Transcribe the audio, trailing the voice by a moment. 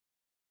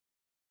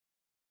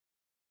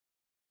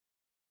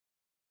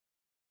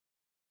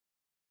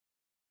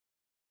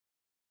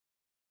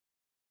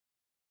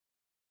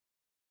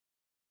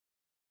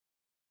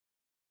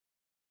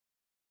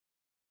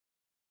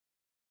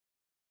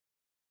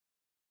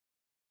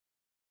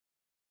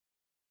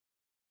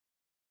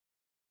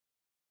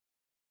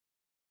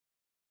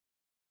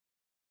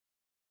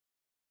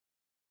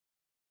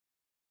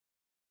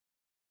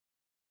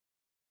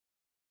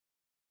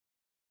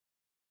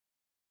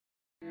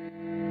Good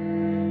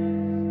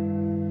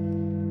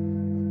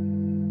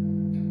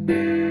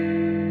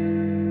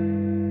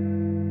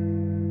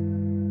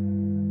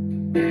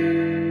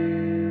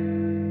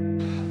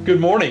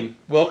morning.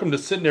 Welcome to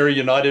Centenary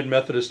United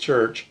Methodist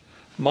Church.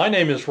 My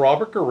name is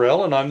Robert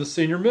Gorell and I'm the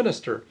senior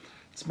minister.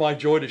 It's my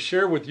joy to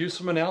share with you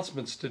some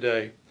announcements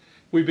today.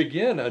 We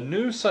begin a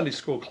new Sunday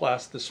school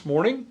class this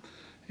morning,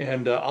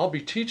 and I'll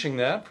be teaching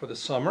that for the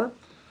summer.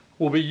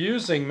 We'll be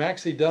using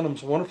Maxie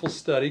Dunham's wonderful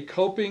study,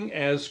 Coping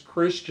as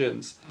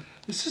Christians.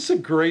 This is a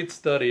great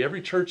study.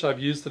 Every church I've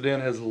used it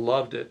in has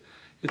loved it.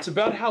 It's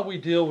about how we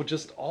deal with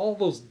just all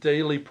those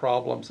daily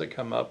problems that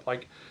come up,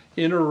 like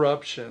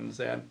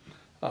interruptions and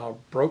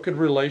broken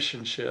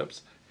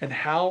relationships, and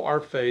how our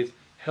faith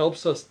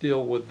helps us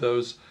deal with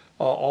those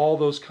all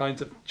those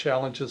kinds of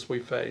challenges we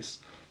face.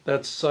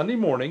 That's Sunday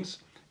mornings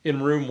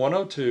in room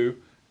 102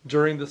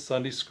 during the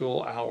Sunday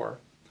school hour.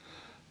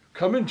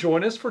 Come and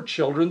join us for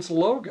Children's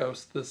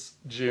Logos this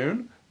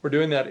June. We're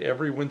doing that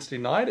every Wednesday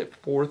night at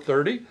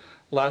 4:30.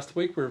 Last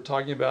week we were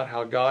talking about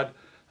how God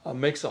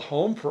makes a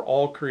home for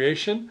all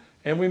creation,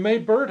 and we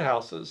made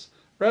birdhouses.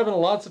 We're having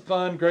lots of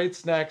fun, great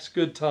snacks,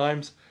 good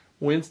times.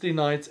 Wednesday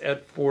nights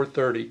at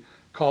 4:30.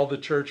 Call the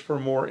church for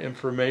more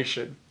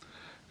information.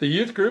 The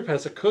youth group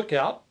has a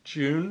cookout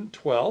June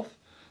 12th,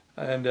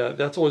 and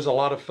that's always a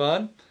lot of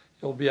fun.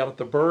 It'll be out at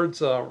the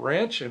Birds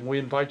Ranch, and we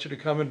invite you to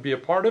come and be a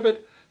part of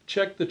it.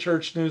 Check the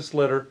church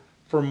newsletter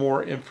for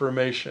more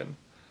information.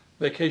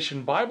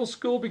 Vacation Bible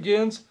School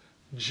begins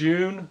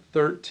June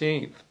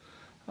 13th,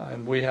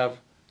 and we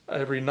have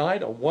every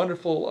night a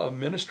wonderful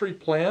ministry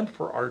planned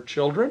for our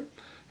children,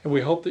 and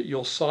we hope that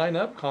you'll sign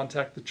up.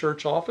 Contact the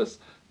church office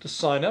to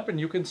sign up, and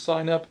you can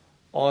sign up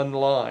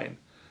online.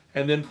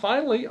 And then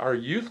finally, our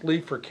youth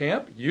leave for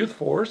camp, Youth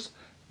Force,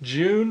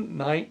 June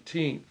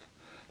 19th.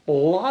 A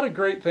lot of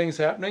great things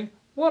happening.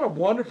 What a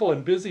wonderful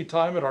and busy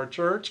time at our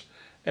church,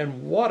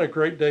 and what a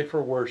great day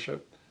for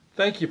worship.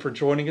 Thank you for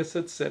joining us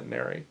at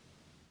Centenary.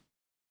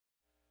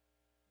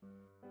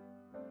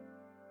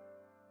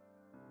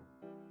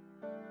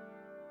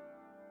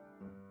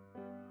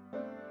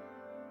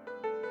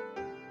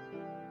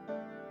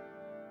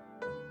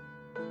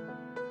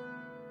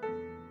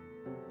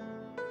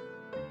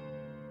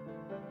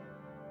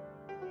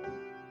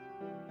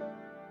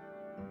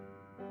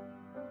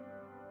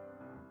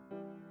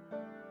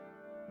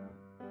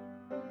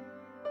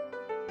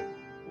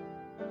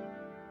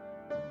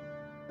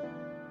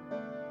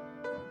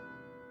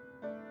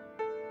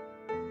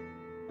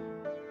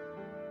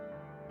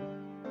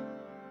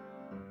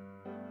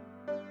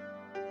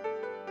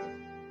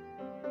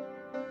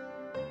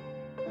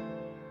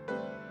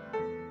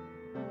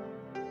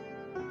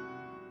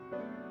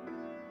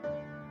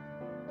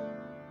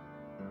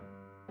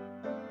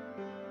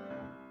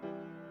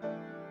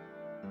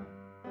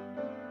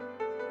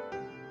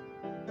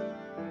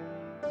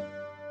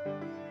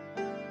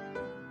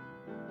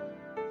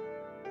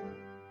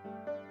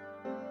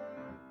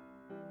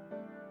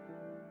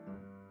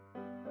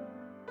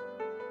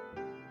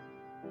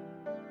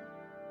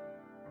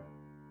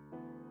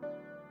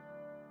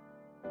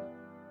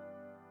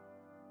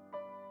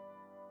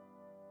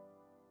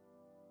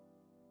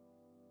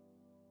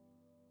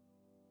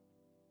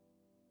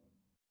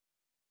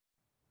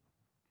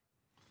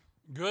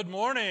 Good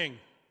morning.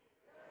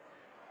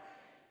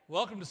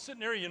 Welcome to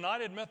Centenary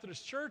United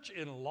Methodist Church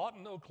in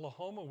Lawton,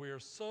 Oklahoma. We are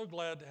so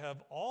glad to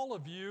have all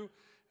of you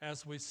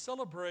as we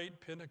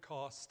celebrate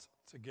Pentecost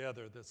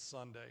together this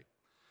Sunday.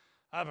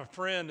 I have a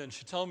friend, and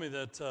she told me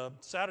that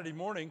Saturday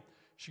morning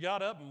she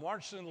got up and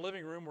marched in the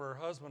living room where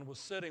her husband was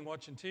sitting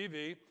watching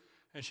TV,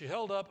 and she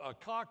held up a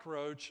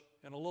cockroach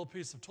and a little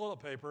piece of toilet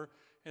paper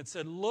and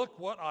said, "Look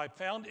what I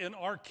found in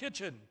our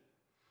kitchen."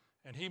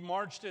 And he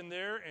marched in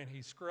there, and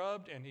he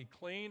scrubbed, and he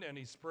cleaned, and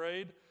he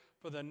sprayed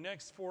for the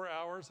next 4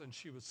 hours, and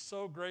she was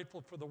so grateful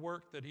for the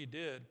work that he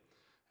did.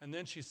 And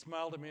then she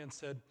smiled at me and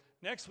said,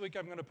 "Next week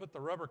I'm going to put the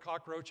rubber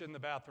cockroach in the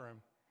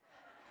bathroom."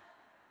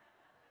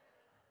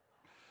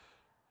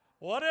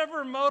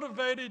 Whatever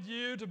motivated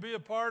you to be a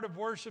part of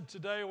worship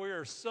today, we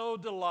are so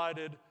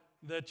delighted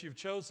that you've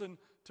chosen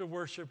to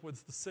worship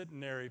with the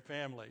Centenary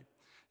family.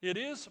 It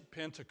is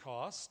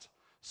Pentecost,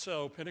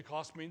 so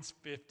Pentecost means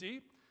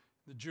 50.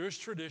 The Jewish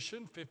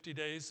tradition, 50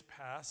 days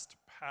past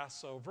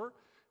Passover,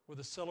 with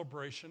a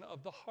celebration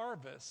of the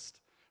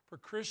harvest. For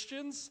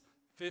Christians,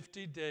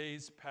 50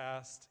 days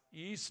past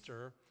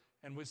Easter,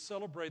 and we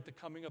celebrate the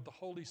coming of the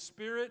Holy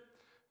Spirit,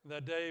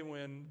 that day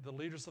when the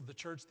leaders of the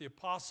church, the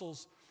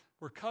apostles,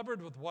 were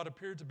covered with what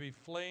appeared to be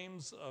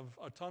tongues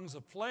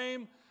of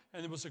flame,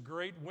 and there was a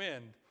great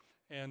wind.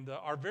 And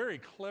our very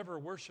clever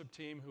worship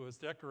team, who has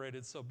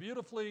decorated so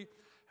beautifully,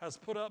 has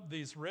put up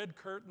these red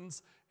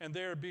curtains, and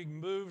they are being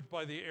moved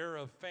by the air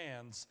of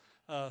fans.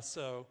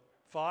 So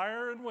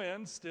fire and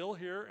wind still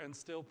here and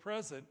still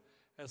present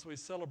as we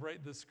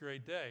celebrate this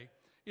great day.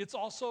 It's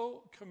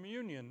also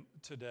communion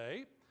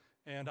today,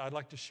 and I'd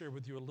like to share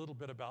with you a little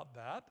bit about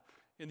that.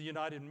 In the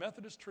United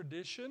Methodist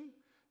tradition,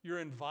 you're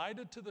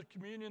invited to the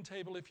communion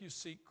table if you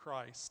seek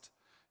Christ.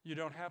 You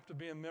don't have to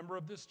be a member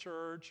of this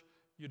church.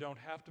 You don't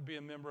have to be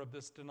a member of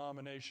this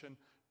denomination.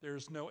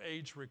 There's no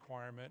age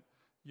requirement.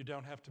 You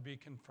don't have to be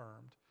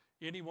confirmed.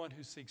 Anyone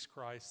who seeks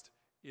Christ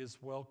is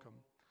welcome.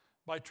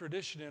 By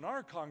tradition in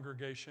our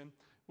congregation,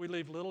 we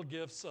leave little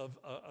gifts of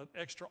an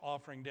extra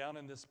offering down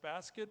in this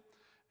basket,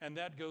 and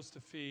that goes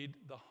to feed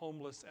the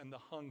homeless and the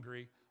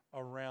hungry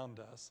around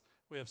us.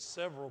 We have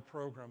several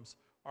programs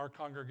our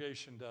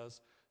congregation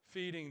does,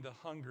 feeding the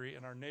hungry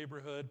in our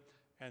neighborhood,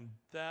 and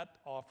that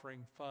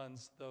offering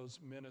funds those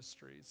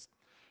ministries.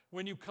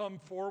 When you come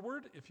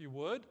forward, if you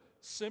would,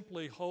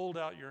 simply hold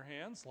out your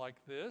hands like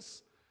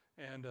this,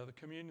 and the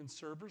communion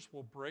servers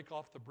will break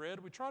off the bread.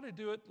 We try to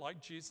do it like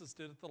Jesus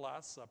did at the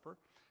Last Supper.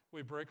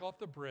 We break off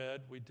the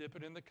bread, we dip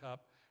it in the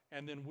cup,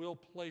 and then we'll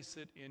place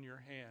it in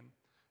your hand.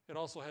 It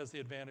also has the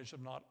advantage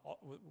of not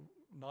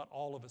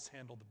all of us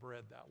handle the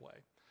bread that way.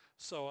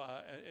 So,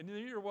 and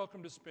you're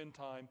welcome to spend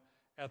time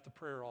at the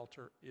prayer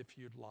altar if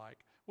you'd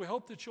like. We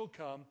hope that you'll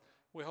come.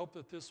 We hope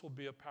that this will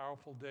be a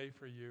powerful day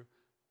for you.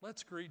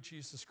 Let's greet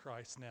Jesus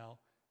Christ now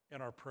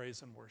in our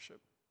praise and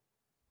worship.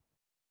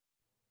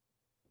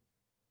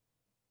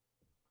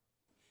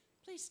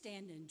 Please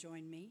stand and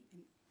join me.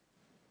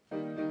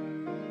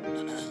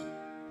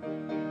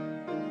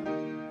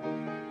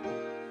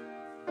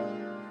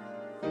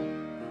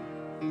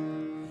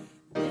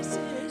 This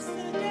is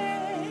the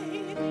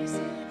day, this is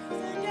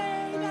the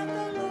day that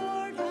the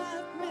Lord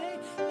hath made,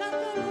 that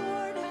the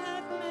Lord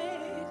hath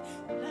made.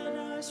 Let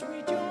us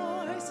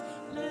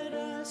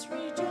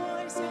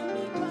rejoice and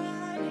be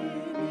glad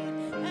in it,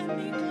 and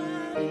be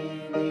glad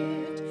in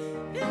it.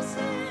 This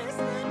is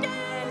the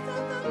day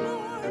that the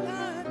Lord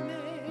hath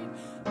made.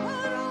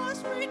 Let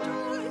us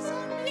rejoice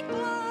and be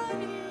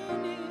glad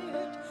in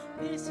it.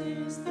 This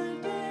is the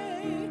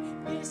day,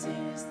 this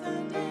is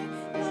the day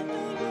that the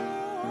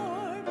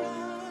Lord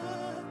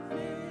hath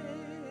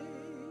made.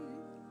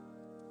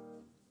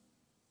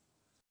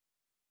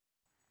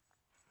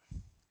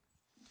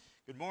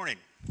 Good morning.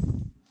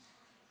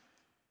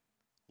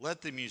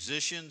 Let the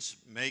musicians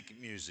make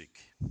music.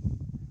 As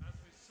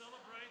we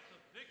celebrate the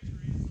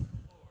victories of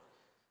the Lord.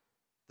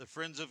 The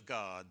friends of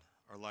God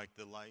are like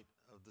the light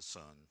of the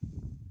sun. Because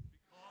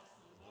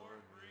the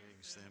Lord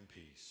brings them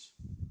peace.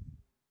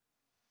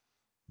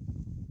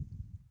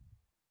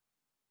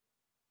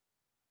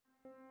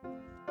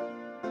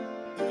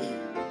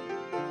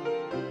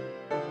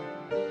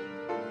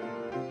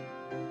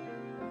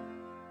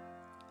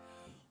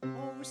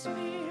 O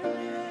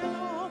Spirit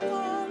of the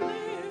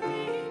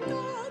living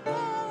God, the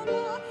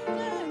light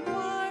and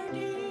fire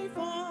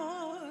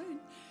divine,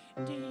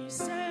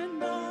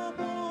 descend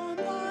upon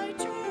thy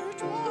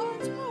church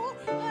once more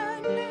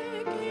and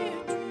make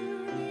it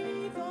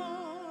truly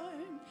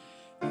thine.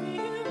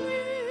 Fill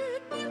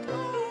it with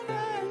love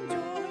and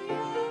joy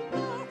and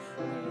power,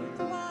 with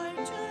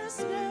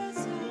righteousness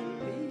and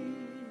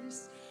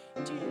peace,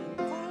 till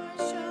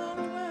Christ shall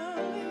dwell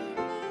in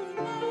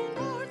human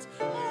hearts,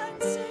 and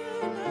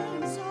sin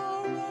and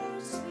sorrow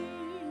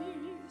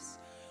cease.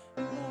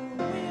 The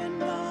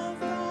wind of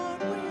God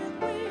with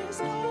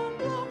wisdom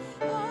blow,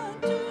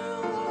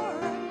 until our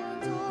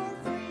hands are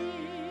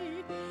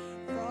free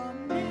from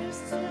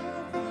mists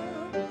of the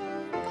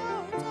world,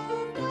 clouds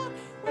of doubt,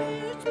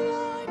 which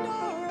blind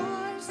our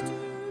eyes to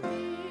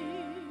thee.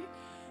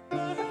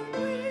 Burn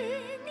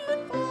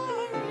winged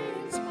fire,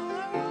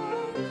 inspire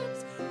our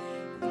lips,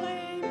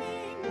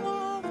 flaming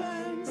love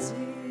and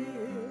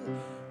zeal,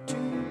 to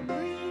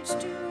preach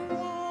to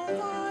all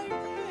thy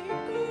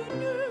great good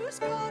news,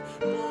 God,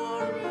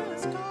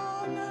 glorious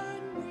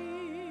commonweal.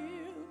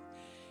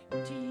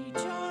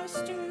 Teach us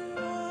to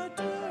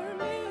utter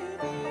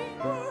living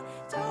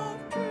words of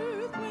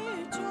truth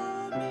which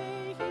all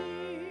may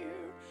hear,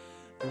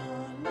 the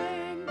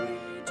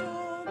language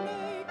all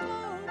may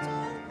clouds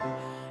of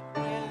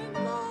when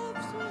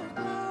love's so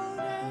loud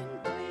and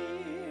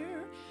clear,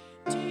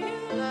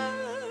 till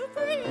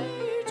every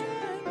age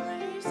and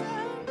race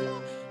and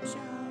class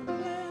shall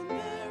blend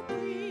their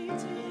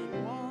creeds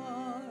in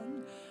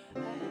one,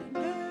 and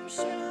earth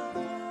shall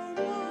form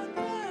one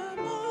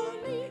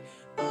family,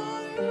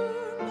 by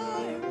whom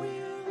thy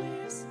will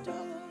is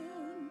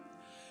done.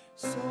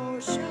 So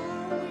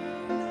shall we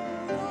know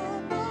the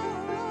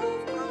power of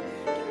God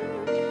to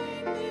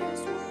gain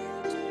this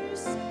world to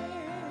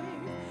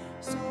save.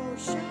 So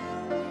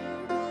shall we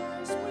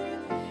rise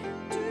with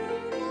to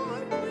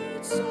life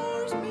which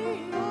soars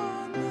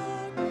beyond the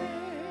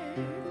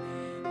grave,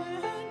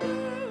 and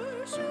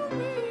earth shall be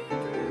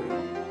true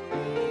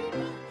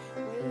holiness,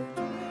 which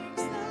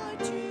makes thy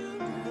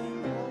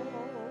children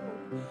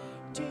whole,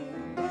 till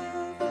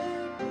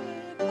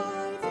perfect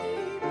by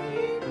thee we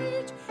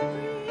reach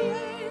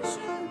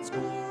creation's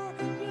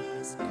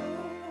glorious goal.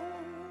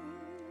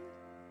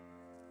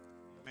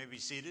 You may be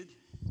seated.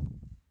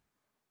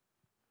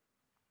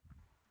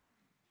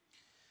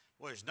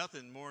 Well, there's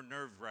nothing more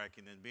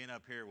nerve-wracking than being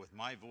up here with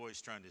my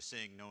voice trying to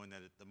sing, knowing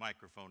that the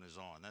microphone is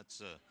on.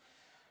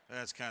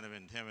 That's kind of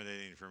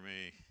intimidating for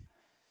me.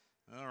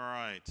 All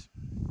right.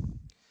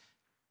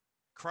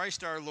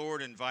 Christ our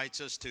Lord invites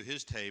us to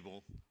his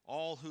table,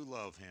 all who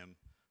love him,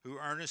 who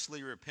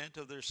earnestly repent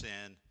of their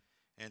sin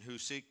and who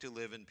seek to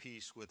live in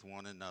peace with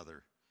one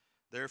another.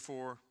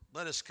 Therefore,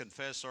 let us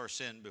confess our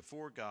sin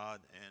before God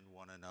and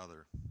one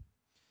another.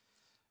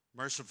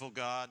 Merciful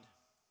God,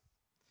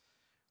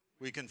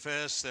 we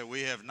confess that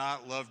we have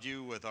not loved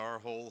you with our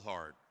whole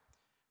heart.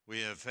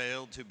 We have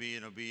failed to be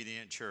an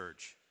obedient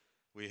church.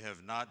 We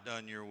have not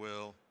done your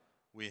will.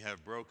 We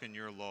have broken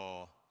your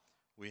law.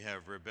 We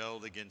have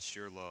rebelled against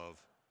your love.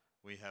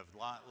 We have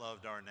not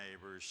loved our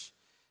neighbors,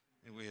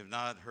 and we have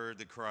not heard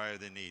the cry of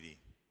the needy.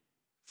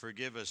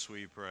 Forgive us,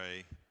 we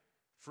pray.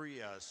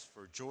 Free us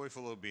for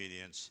joyful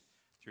obedience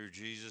through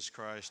Jesus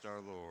Christ our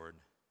Lord.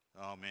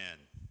 Amen.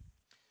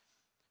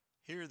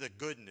 Hear the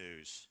good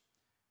news.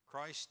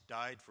 Christ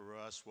died for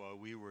us while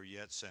we were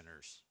yet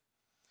sinners.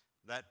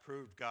 That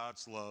proved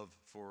God's love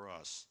for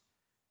us.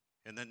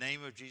 In the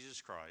name of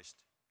Jesus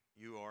Christ,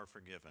 you are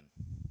forgiven.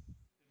 In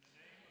the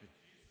name of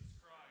Jesus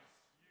Christ,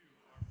 you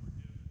are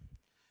forgiven.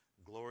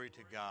 Glory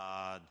to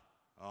God.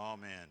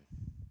 Amen.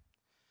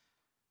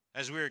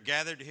 As we are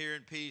gathered here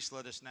in peace,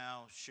 let us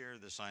now share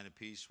the sign of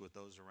peace with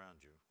those around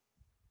you.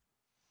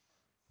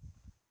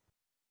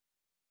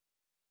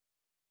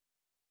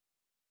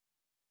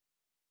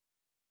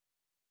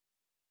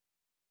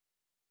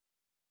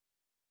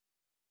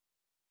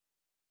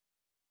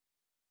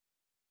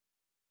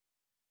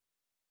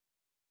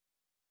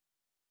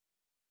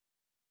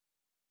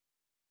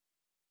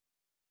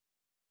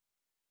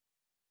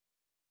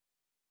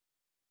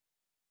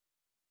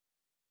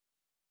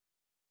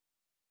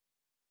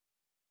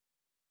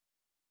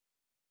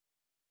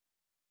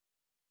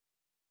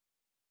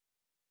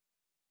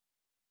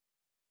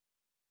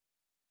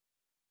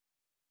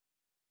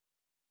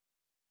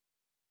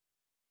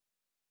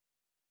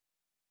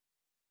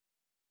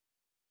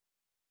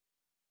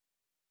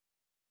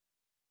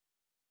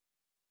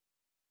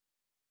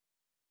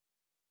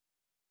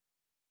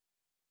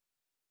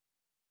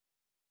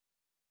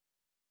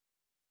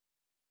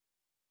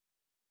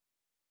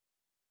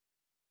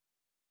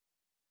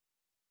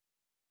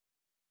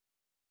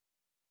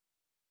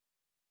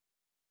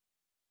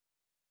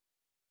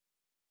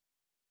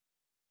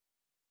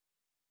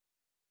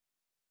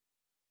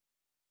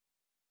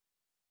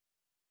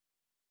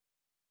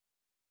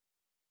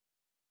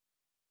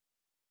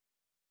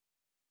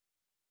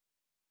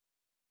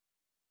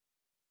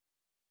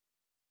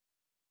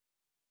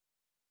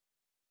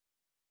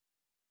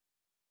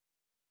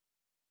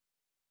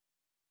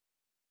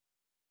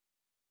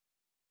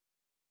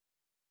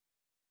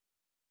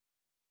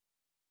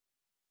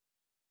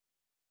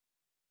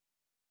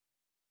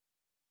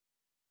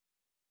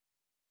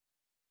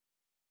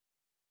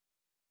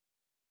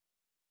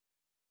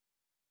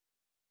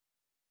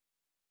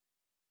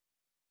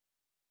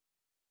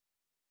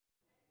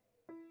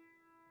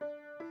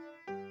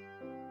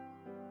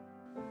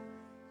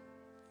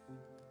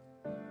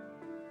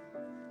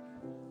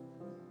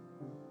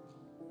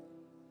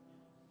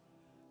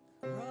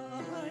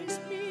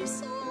 Christ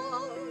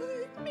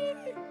beside me,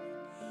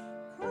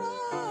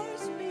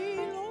 Christ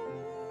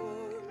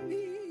below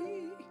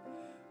me,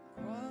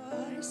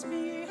 Christ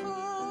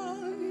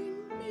behind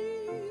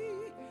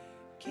me,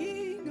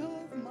 King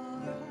of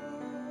my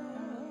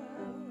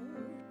heart.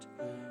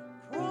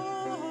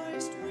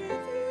 Christ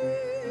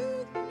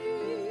within me,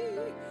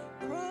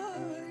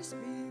 Christ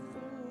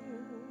before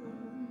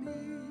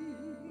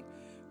me,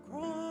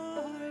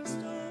 Christ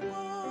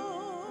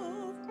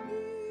above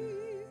me,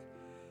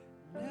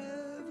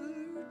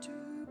 never to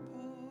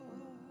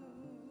part.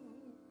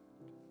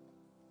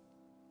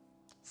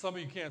 Some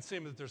of you can't see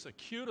him, but there's a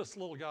cutest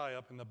little guy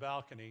up in the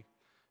balcony,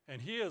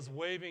 and he is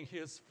waving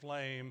his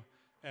flame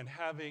and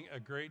having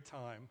a great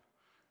time.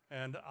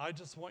 And I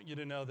just want you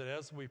to know that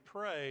as we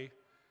pray,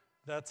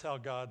 that's how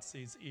God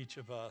sees each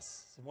of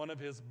us. One of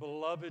his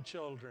beloved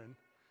children.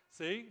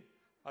 See,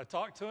 I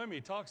talk to him,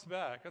 he talks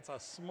back. That's a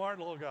smart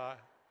little guy.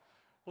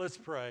 Let's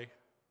pray.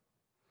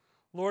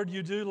 Lord,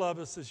 you do love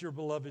us as your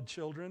beloved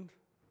children.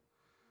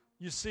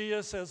 You see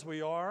us as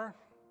we are,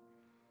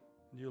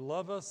 and you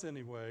love us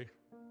anyway.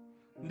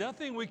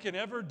 Nothing we can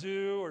ever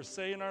do or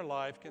say in our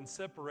life can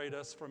separate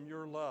us from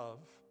your love.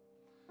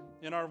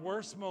 In our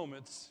worst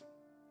moments,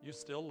 you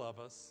still love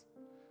us.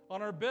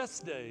 On our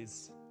best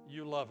days,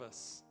 you love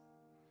us.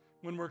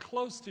 When we're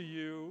close to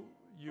you,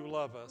 you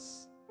love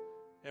us.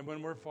 And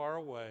when we're far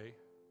away,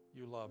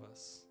 you love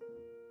us.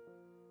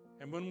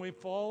 And when we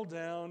fall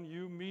down,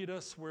 you meet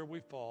us where we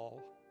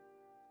fall.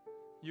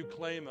 You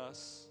claim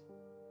us.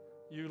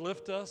 You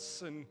lift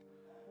us and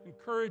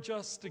encourage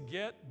us to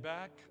get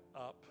back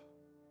up.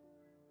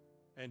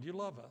 And you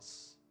love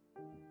us.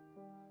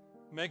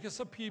 Make us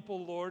a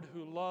people, Lord,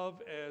 who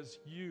love as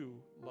you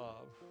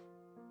love.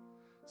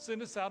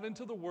 Send us out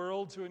into the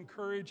world to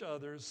encourage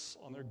others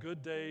on their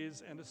good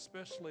days and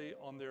especially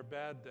on their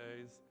bad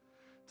days,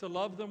 to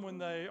love them when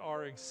they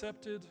are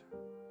accepted,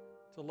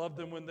 to love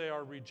them when they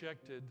are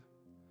rejected,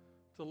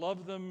 to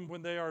love them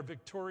when they are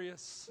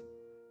victorious,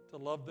 to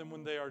love them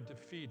when they are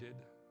defeated,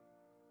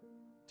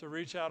 to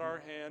reach out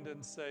our hand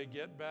and say,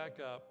 get back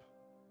up,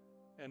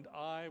 and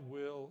I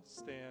will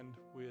stand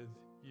with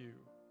you.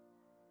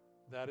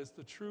 That is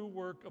the true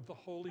work of the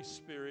Holy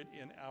Spirit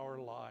in our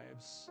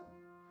lives.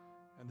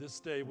 And this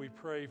day we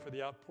pray for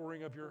the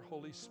outpouring of your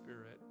Holy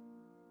Spirit,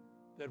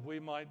 that we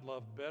might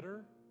love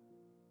better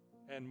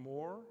and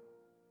more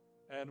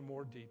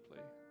deeply.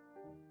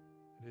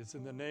 It is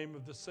in the name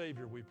of the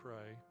Savior we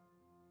pray.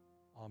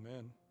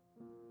 Amen.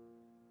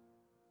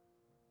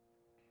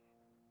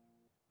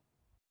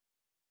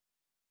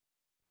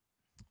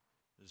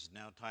 It is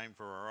now time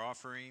for our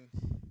offering.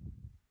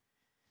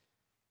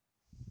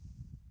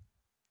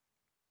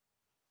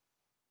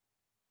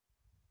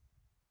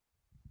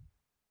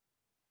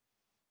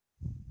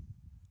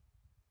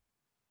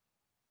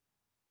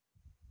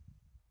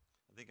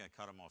 I think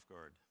I caught him off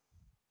guard.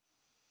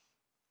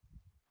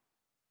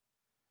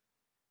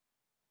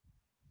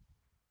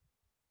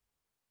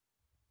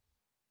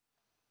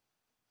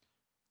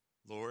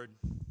 Lord,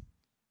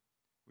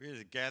 we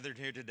are gathered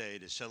here today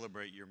to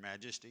celebrate your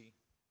majesty,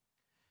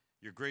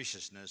 your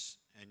graciousness,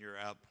 and your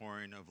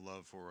outpouring of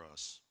love for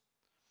us.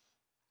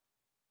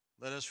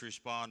 Let us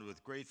respond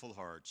with grateful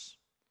hearts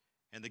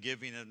and the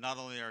giving of not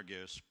only our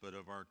gifts, but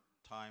of our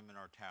time and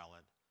our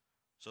talent,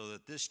 so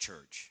that this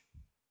church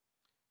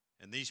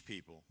and these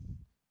people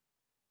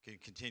can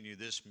continue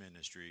this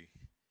ministry,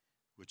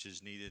 which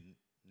is needed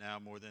now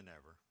more than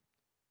ever.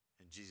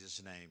 In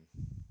Jesus' name,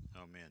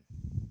 amen.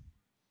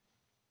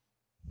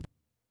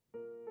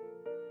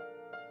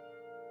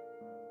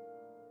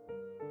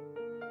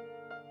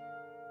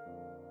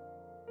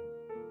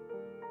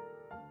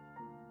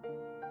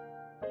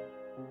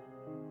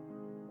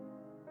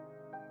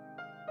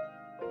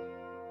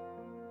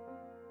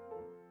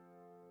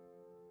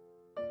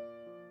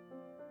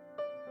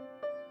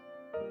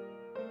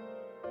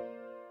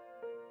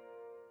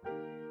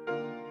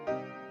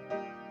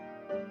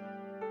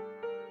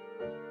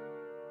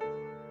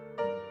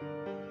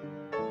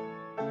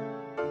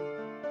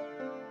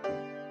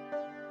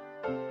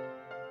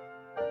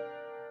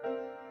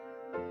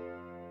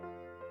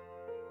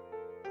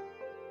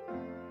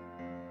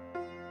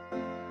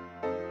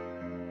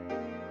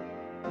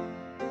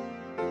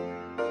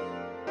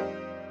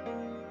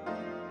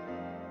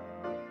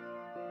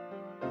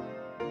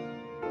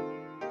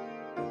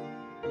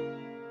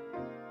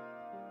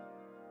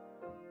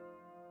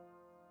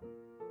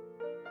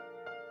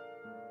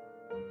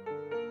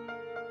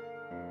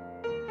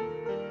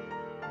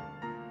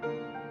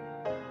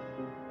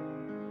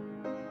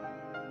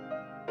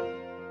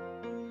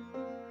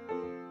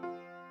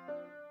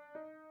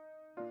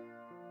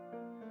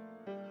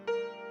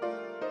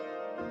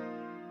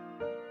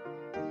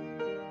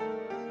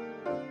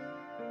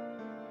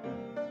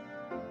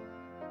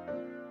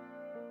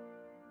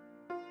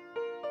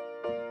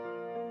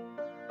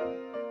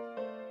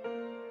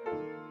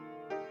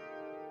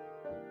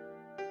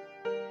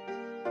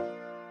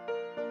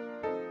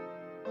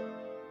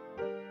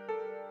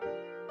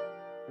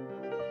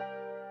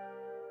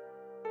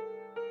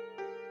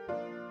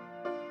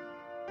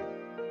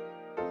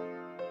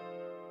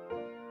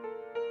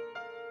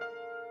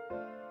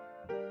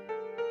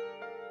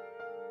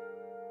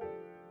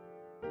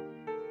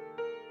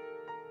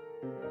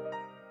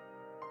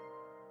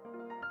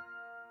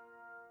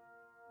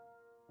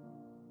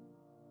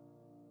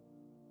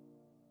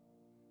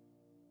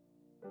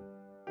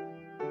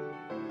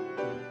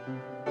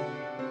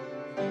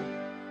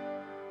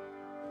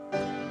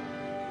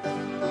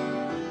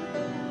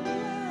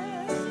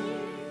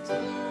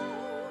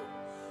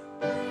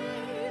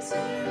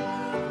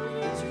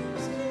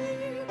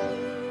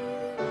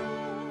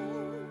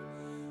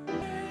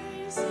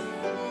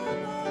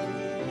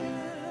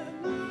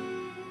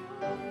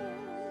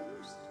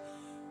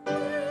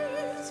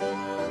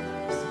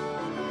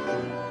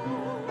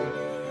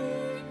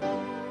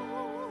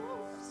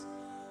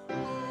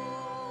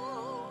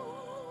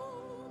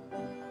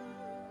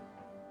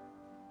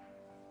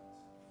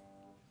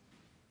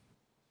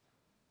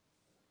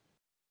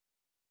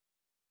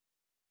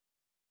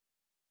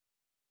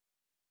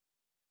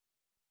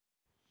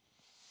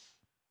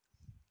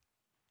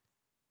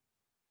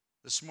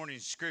 This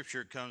morning's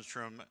scripture comes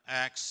from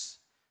Acts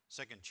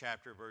 2nd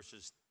chapter,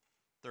 verses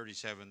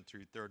 37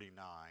 through 39.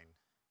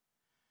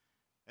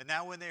 And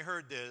now when they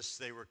heard this,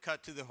 they were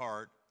cut to the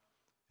heart,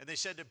 and they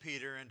said to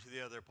Peter and to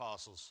the other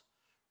apostles,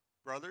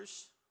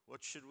 "Brothers,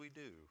 what should we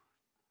do?"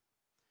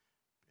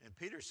 And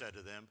Peter said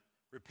to them,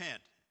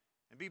 "Repent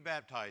and be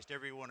baptized,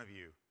 every one of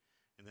you,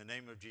 in the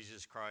name of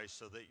Jesus Christ,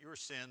 so that your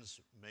sins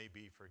may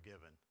be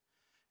forgiven,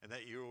 and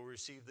that you will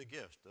receive the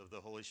gift of the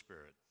Holy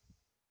Spirit.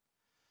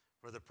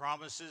 For the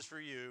promise is for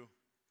you,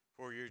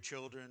 for your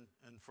children,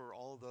 and for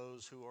all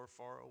those who are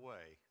far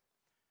away,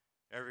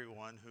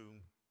 everyone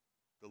whom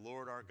the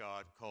Lord our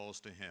God calls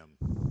to him."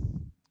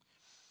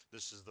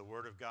 This is the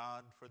word of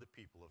God for the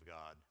people of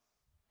God.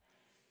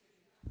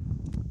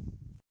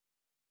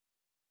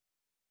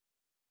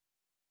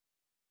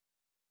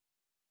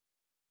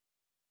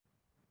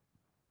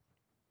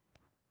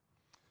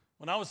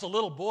 When I was a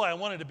little boy, I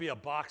wanted to be a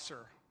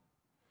boxer.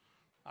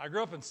 I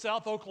grew up in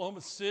South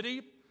Oklahoma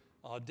City,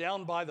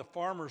 down by the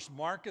farmer's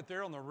market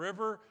there on the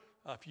river.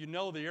 If you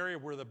know the area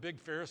where the big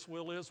Ferris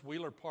wheel is,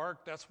 Wheeler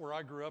Park, that's where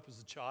I grew up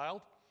as a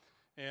child.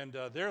 And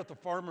there at the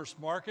farmer's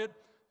market,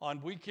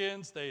 on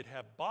weekends, they'd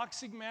have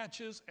boxing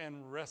matches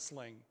and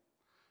wrestling.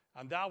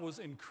 And that was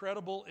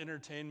incredible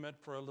entertainment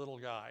for a little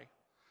guy.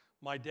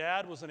 My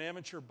dad was an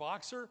amateur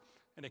boxer,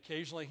 and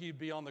occasionally he'd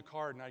be on the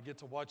card, and I'd get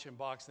to watch him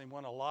box, and he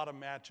won a lot of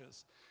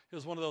matches. He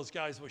was one of those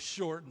guys who was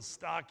short and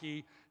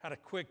stocky, had a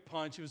quick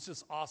punch. It was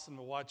just awesome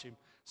to watch him.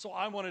 So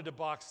I wanted to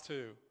box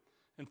too.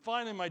 And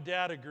finally, my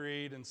dad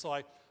agreed, and so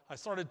I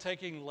started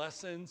taking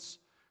lessons.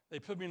 They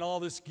put me in all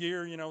this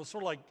gear,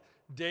 sort of like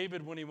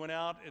David when he went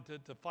out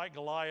to fight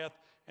Goliath,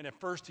 and at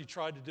first he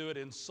tried to do it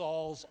in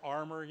Saul's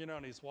armor,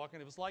 and he's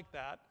walking. It was like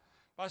that.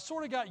 But I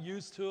sort of got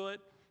used to it,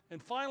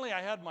 and finally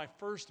I had my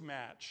first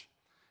match.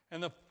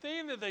 And the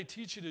thing that they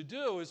teach you to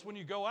do is when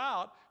you go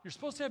out, you're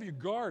supposed to have your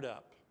guard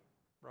up,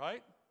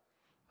 right?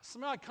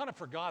 Somehow I kind of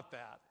forgot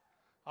that.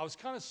 I was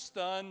kind of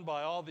stunned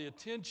by all the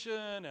attention,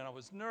 and I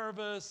was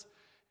nervous,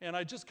 and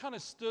I just kind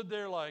of stood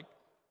there like,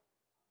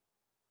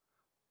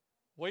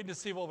 waiting to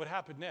see what would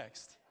happen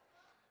next.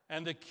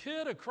 And the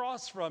kid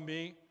across from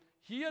me,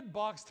 he had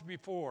boxed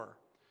before,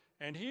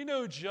 and he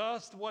knew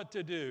just what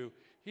to do.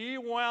 He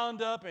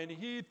wound up and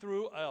he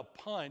threw a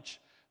punch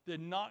that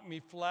knocked me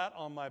flat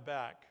on my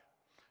back.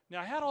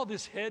 Now, I had all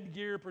this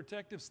headgear,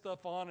 protective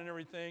stuff on and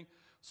everything,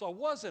 so I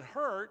wasn't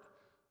hurt,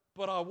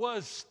 but I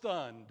was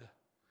stunned.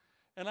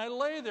 And I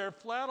lay there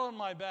flat on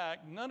my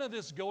back, none of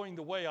this going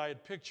the way I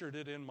had pictured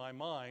it in my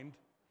mind.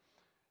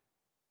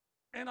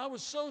 And I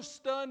was so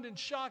stunned and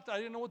shocked, I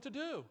didn't know what to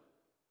do.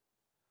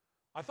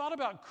 I thought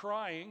about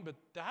crying, but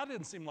that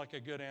didn't seem like a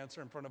good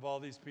answer in front of all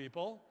these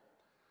people.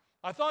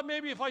 I thought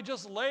maybe if I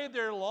just laid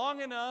there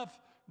long enough,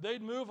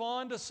 they'd move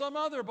on to some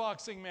other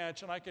boxing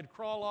match and I could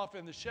crawl off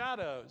in the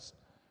shadows.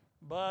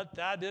 But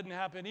that didn't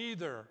happen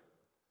either.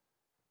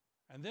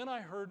 And then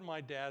I heard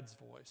my dad's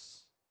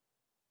voice.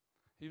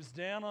 He was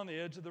down on the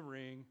edge of the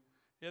ring.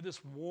 He had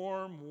this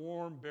warm,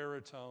 warm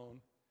baritone,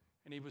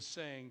 and he was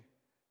saying,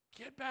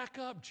 "Get back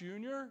up,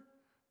 Junior.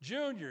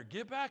 Junior,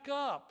 get back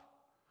up."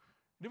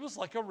 And it was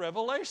like a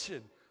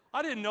revelation.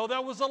 I didn't know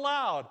that was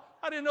allowed.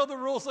 I didn't know the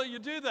rules that you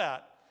do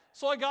that.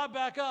 So I got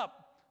back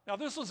up. Now,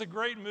 this was a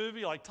great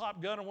movie, like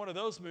Top Gun or one of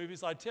those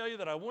movies. I tell you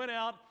that I went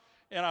out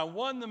and I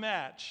won the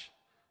match.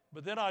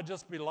 But then I'd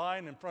just be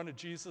lying in front of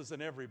Jesus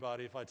and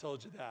everybody if I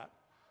told you that.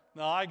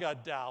 No, I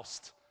got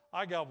doused.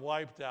 I got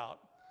wiped out.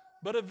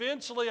 But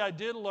eventually I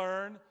did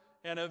learn,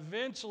 and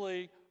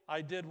eventually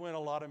I did win a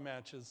lot of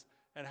matches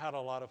and had a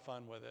lot of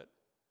fun with it.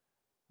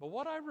 But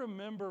what I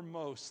remember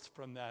most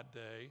from that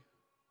day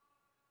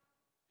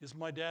is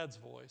my dad's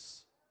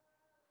voice.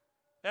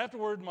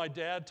 Afterward, my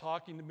dad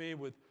talking to me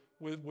with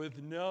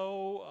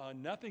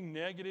nothing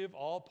negative,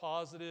 all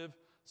positive.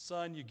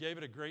 "Son, you gave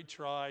it a great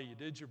try. You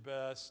did your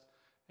best."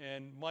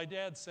 And my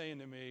dad saying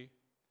to me,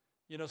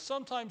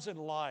 sometimes in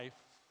life,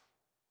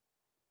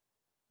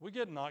 we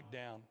get knocked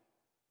down.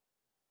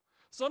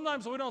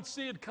 Sometimes we don't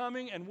see it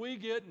coming and we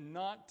get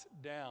knocked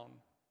down.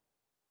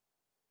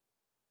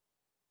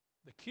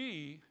 The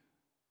key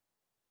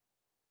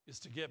is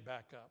to get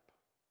back up.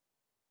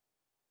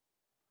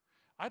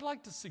 I'd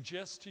like to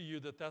suggest to you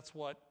that that's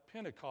what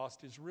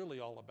Pentecost is really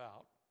all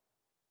about.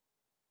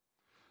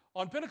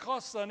 On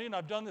Pentecost Sunday, and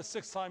I've done this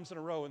 6 times in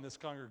a row in this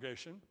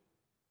congregation,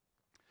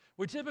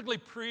 we typically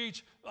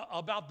preach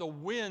about the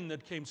wind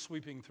that came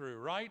sweeping through,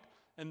 right?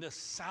 And the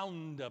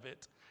sound of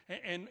it.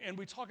 And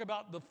we talk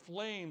about the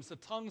flames, the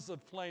tongues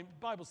of flame. The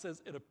Bible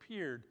says it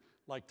appeared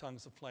like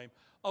tongues of flame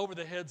over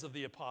the heads of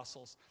the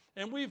apostles.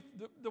 And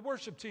the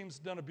worship team's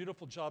done a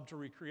beautiful job to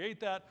recreate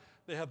that.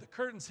 They have the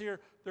curtains here.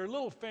 There are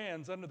little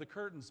fans under the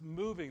curtains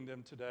moving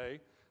them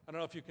today. I don't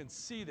know if you can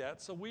see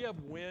that. So we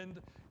have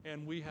wind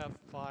and we have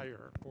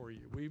fire for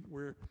you.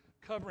 We're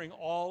covering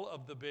all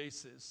of the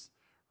bases,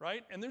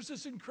 right? And there's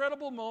this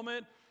incredible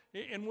moment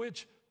in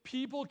which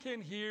people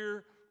can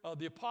hear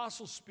the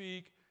apostles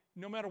speak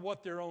no matter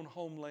what their own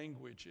home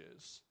language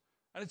is.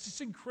 And it's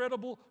this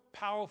incredible,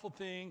 powerful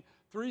thing.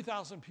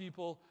 3,000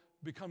 people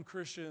become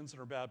Christians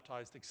and are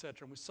baptized,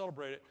 etc. And we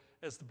celebrate it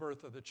as the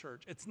birth of the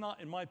church. It's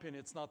not, in my opinion,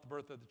 it's not the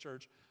birth of the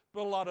church,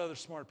 but a lot of other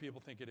smart people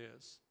think it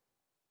is.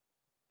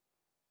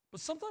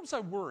 But sometimes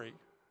I worry.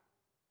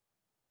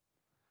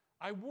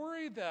 I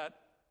worry that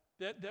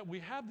we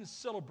have this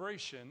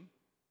celebration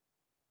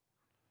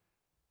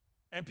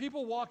and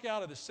people walk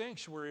out of the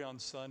sanctuary on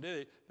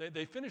Sunday,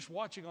 they finish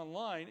watching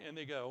online and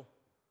they go,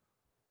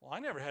 "Well, I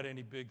never had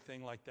any big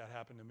thing like that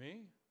happen to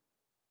me.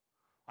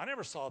 I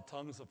never saw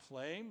tongues of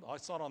flame. I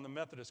saw it on the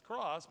Methodist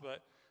cross,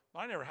 but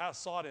I never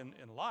saw it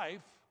in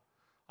life.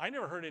 I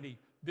never heard any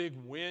big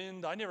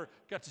wind. I never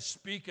got to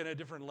speak in a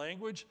different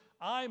language.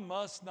 I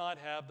must not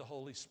have the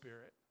Holy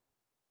Spirit.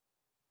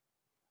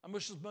 I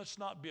must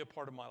not be a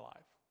part of my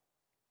life."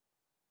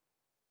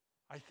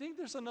 I think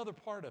there's another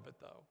part of it,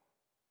 though.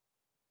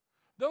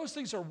 Those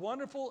things are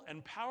wonderful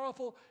and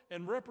powerful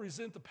and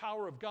represent the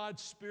power of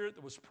God's Spirit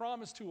that was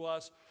promised to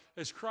us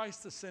as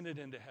Christ ascended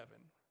into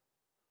heaven.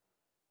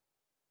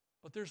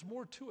 But there's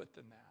more to it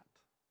than that.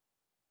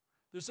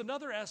 There's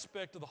another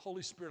aspect of the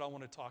Holy Spirit I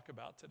want to talk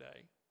about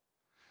today.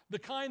 The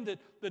kind that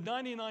the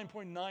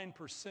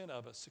 99.9%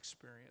 of us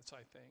experience,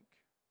 I think.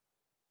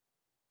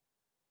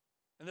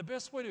 And the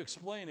best way to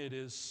explain it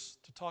is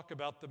to talk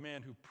about the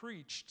man who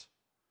preached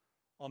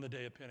on the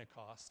day of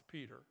Pentecost,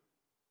 Peter.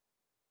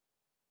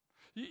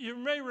 You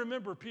may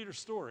remember Peter's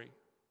story.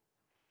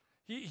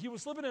 He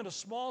was living in a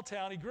small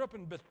town. He grew up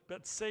in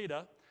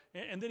Bethsaida,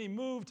 and then he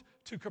moved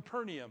to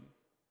Capernaum.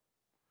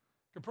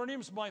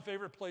 Capernaum's my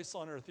favorite place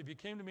on earth. If you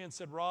came to me and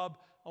said, Rob,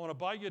 I want to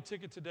buy you a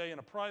ticket today in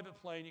a private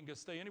plane, you can go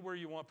stay anywhere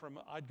you want from,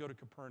 I'd go to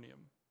Capernaum,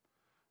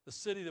 the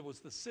city that was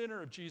the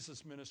center of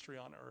Jesus' ministry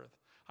on earth.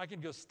 I can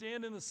go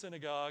stand in the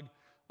synagogue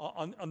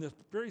on the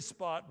very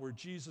spot where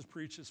Jesus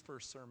preached his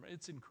first sermon.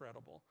 It's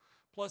incredible.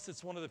 Plus,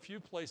 it's one of the few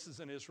places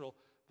in Israel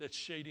that's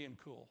shady and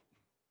cool.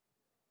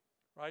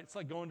 Right? It's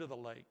like going to the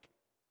lake.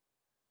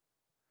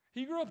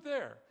 He grew up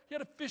there. He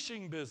had a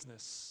fishing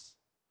business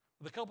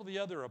with a couple of the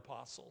other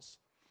apostles.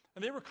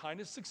 And they were kind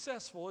of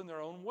successful in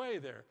their own way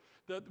there.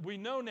 We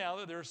know now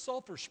that there are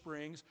sulfur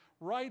springs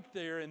right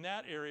there in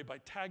that area by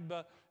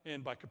Tagba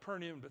and by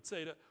Capernaum and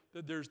Bethsaida.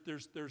 That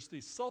there's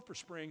these sulfur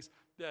springs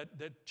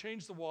that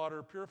change the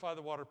water, purify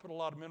the water, put a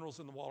lot of minerals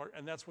in the water,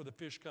 and that's where the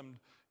fish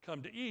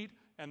come to eat,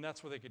 and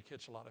that's where they could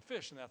catch a lot of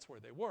fish, and that's where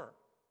they were.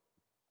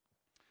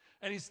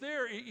 And he's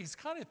there. He's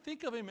kind of,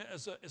 think of him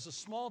as a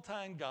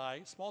small-town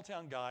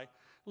guy,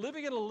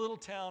 living in a little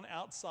town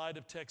outside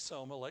of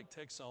Texoma, Lake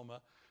Texoma,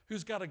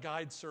 who's got a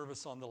guide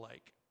service on the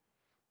lake,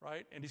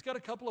 right? And he's got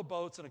a couple of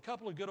boats and a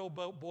couple of good old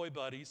boy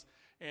buddies,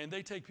 and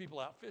they take people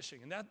out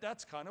fishing. And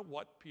that's kind of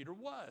what Peter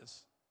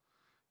was.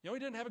 You know, he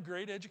didn't have a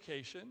great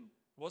education,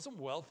 wasn't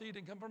wealthy, he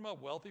didn't come from a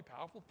wealthy,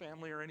 powerful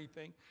family or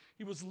anything.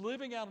 He was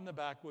living out in the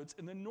backwoods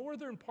in the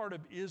northern part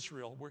of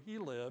Israel where he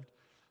lived.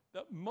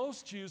 That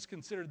most Jews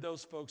considered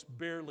those folks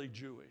barely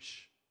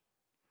Jewish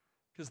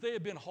because they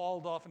had been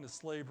hauled off into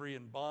slavery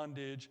and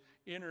bondage,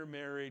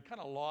 intermarried, kind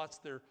of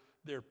lost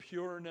their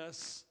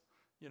pureness,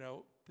 you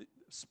know,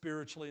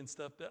 spiritually and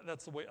stuff.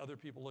 That's the way other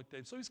people looked at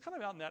him. So he's kind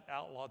of out in that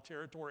outlaw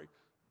territory,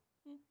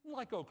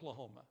 like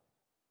Oklahoma,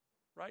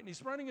 right? And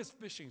he's running his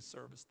fishing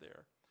service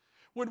there.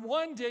 When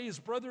one day his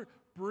brother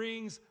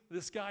brings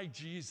this guy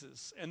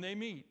Jesus, and they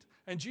meet,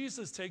 and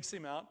Jesus takes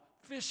him out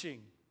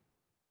fishing.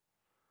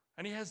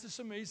 And he has this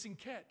amazing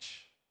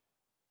catch.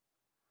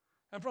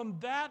 And from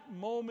that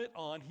moment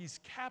on, he's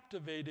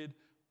captivated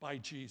by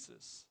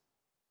Jesus.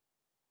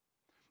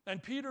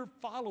 And Peter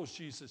follows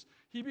Jesus.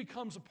 He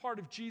becomes a part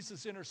of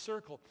Jesus' inner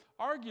circle.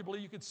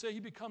 Arguably, you could say he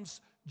becomes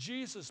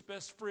Jesus'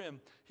 best friend.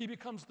 He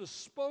becomes the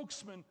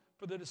spokesman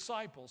for the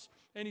disciples.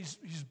 And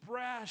he's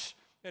brash,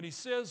 and he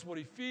says what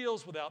he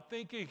feels without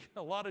thinking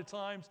a lot of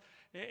times.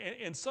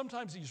 And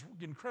sometimes he's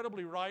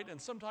incredibly right, and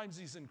sometimes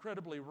he's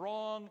incredibly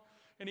wrong.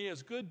 And he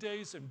has good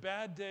days and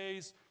bad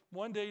days.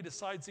 One day he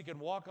decides he can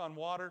walk on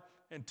water,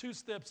 and 2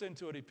 steps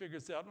into it, he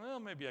figures out, well,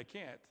 maybe I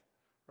can't,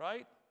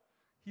 right?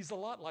 He's a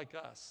lot like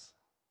us.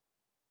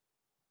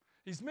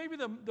 He's maybe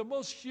the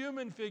most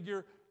human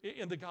figure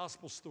in the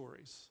gospel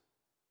stories.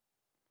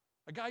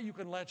 A guy you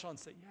can latch on and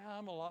say, yeah,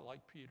 I'm a lot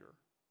like Peter.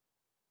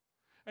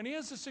 And he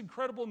has this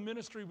incredible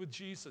ministry with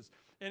Jesus.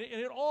 And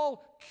it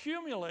all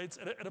accumulates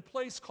at a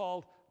place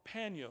called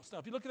Panios. Now,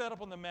 if you look at that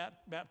up on the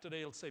map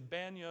today, it'll say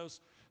Banyos,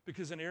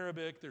 because in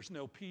Arabic there's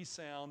no P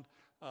sound.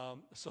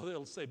 So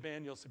it'll say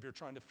Banyos if you're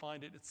trying to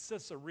find it. It's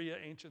Caesarea,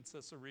 ancient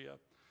Caesarea.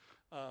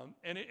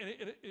 And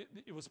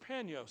it was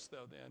Panios,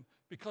 though, then,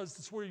 because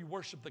it's where you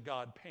worship the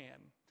god Pan.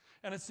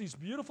 And it's these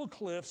beautiful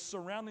cliffs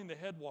surrounding the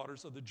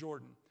headwaters of the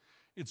Jordan.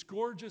 It's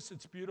gorgeous.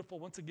 It's beautiful.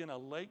 Once again, a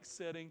lake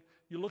setting.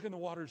 You look in the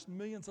waters,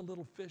 millions of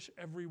little fish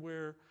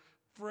everywhere,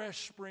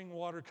 fresh spring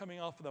water coming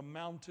off of the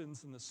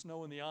mountains and the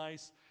snow and the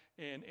ice,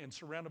 and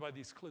surrounded by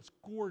these cliffs.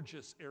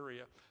 Gorgeous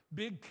area.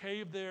 Big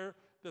cave there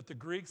that the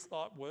Greeks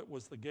thought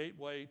was the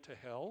gateway to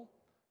hell.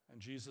 And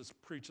Jesus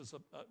preaches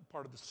a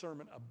part of the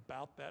sermon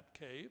about that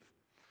cave.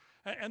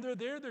 And they're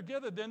there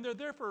together. Then they're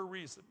there for a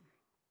reason.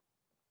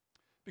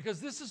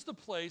 Because this is the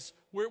place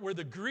where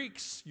the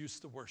Greeks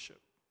used to worship.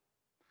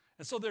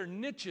 And so there are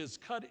niches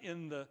cut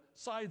in the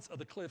sides of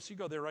the cliffs. You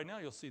go there right now,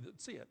 you'll see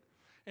it.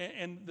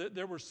 And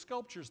there were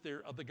sculptures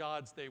there of the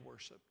gods they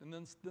worshiped. And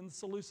then the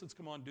Seleucids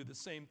come on and do the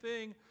same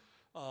thing.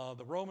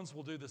 The Romans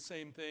will do the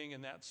same thing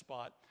in that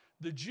spot.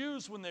 The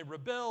Jews, when they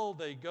rebel,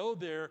 they go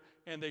there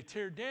and they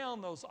tear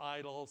down those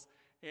idols.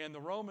 And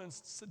the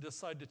Romans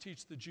decide to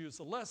teach the Jews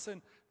a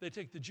lesson. They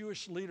take the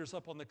Jewish leaders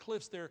up on the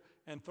cliffs there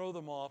and throw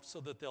them off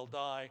so that they'll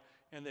die.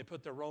 And they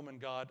put their Roman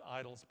god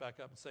idols back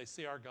up and say,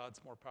 see, our God's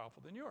more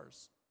powerful than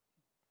yours.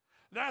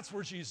 That's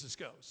where Jesus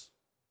goes.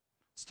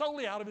 It's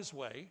totally out of his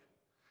way.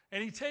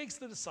 And he takes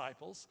the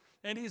disciples,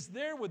 and he's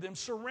there with them,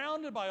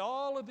 surrounded by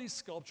all of these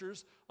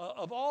sculptures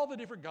of all the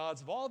different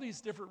gods, of all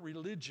these different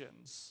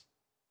religions.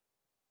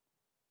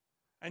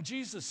 And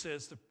Jesus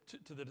says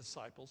to the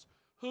disciples,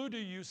 who do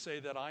you say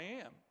that I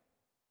am?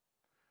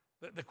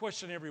 The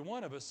question every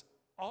one of us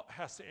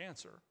has to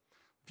answer.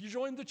 If you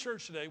join the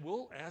church today,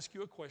 we'll ask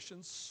you a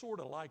question sort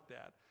of like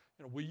that.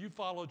 You know, will you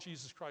follow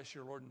Jesus Christ,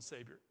 your Lord and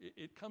Savior?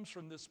 It comes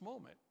from this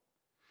moment.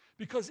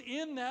 Because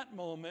in that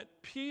moment,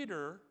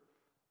 Peter,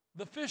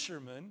 the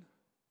fisherman,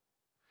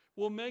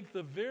 will make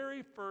the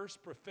very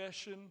first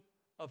profession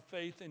of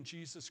faith in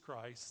Jesus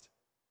Christ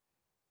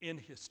in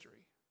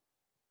history.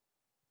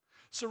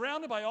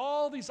 Surrounded by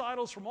all these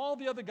idols from all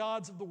the other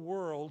gods of the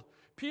world,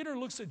 Peter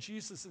looks at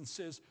Jesus and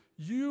says,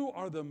 "You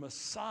are the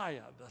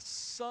Messiah, the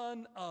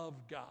Son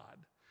of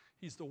God."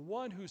 He's the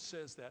one who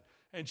says that.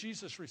 And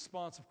Jesus'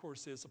 response, of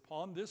course, is,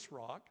 "Upon this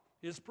rock,"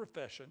 his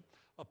profession,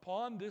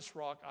 "upon this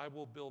rock I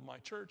will build my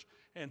church."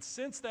 And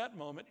since that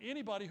moment,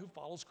 anybody who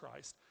follows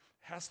Christ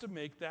has to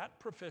make that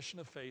profession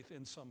of faith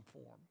in some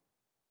form.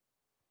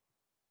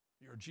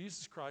 You're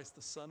Jesus Christ,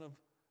 the Son of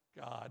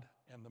God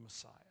and the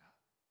Messiah.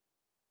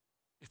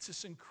 It's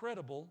this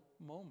incredible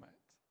moment.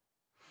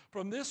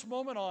 From this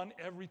moment on,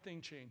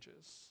 everything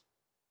changes.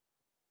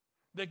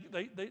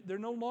 They're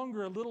no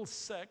longer a little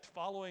sect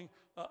following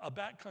a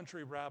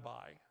backcountry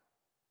rabbi.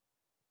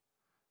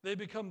 They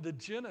become the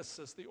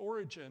genesis, the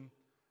origin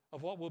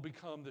of what will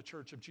become the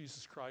Church of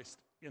Jesus Christ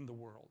in the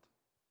world.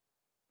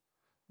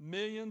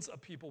 Millions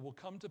of people will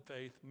come to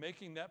faith,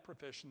 making that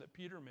profession that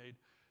Peter made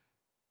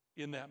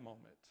in that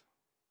moment.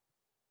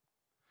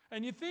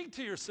 And you think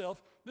to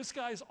yourself, this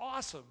guy's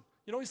awesome.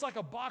 You know, he's like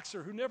a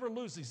boxer who never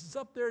loses. He's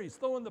up there, he's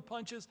throwing the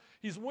punches,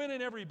 he's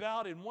winning every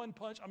bout in one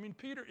punch. I mean,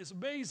 Peter is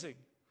amazing.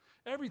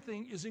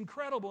 Everything is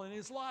incredible in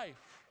his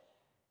life.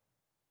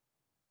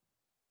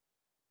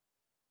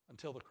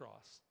 Until the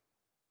cross,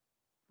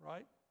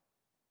 right?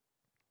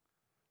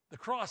 The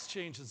cross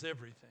changes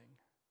everything.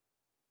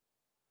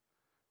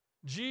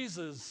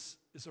 Jesus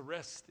is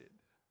arrested,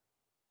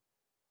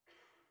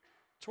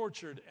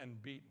 tortured, and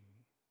beaten.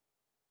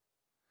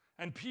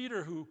 And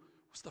Peter, who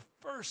was the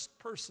first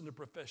person to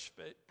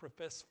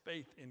profess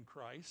faith in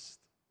Christ,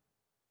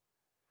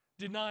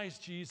 denies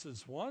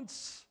Jesus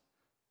once,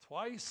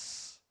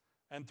 twice,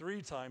 and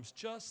 3 times,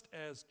 just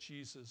as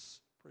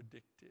Jesus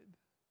predicted.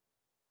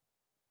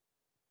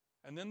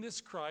 And then this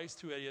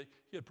Christ, who he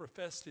had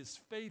professed his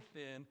faith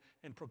in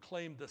and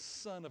proclaimed the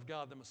Son of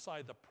God, the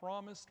Messiah, the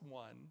promised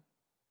one,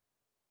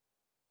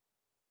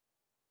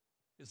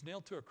 is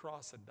nailed to a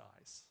cross and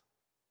dies.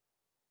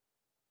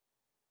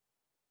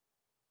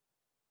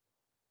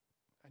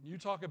 And you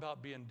talk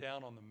about being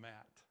down on the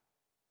mat.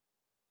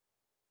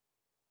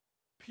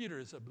 Peter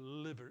is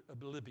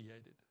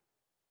obliviated.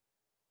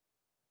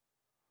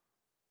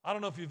 I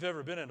don't know if you've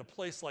ever been in a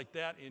place like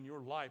that in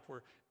your life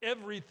where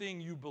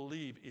everything you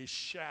believe is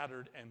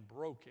shattered and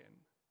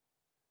broken.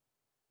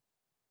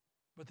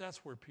 But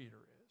that's where Peter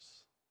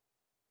is.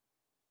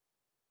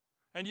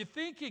 And you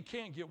think it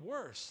can't get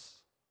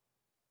worse.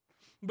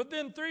 But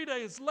then 3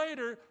 days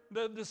later,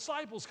 the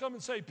disciples come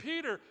and say,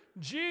 "Peter,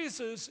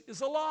 Jesus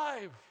is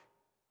alive.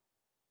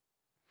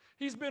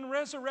 He's been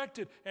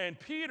resurrected." And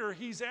Peter,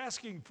 he's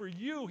asking for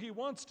you. He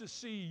wants to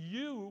see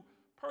you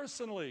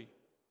personally.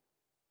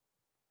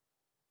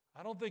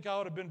 I don't think I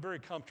would have been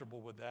very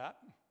comfortable with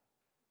that.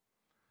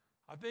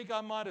 I think I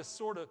might have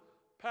sort of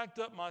packed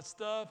up my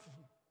stuff,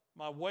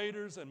 my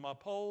waders and my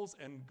poles,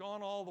 and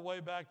gone all the way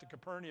back to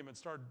Capernaum and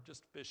started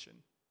just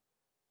fishing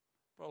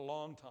for a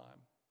long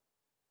time.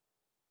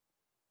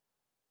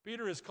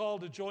 Peter is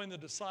called to join the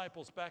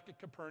disciples back at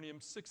Capernaum,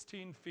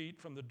 16 feet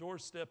from the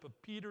doorstep of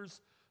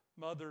Peter's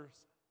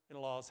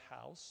mother-in-law's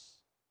house,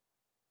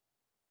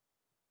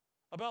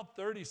 about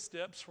 30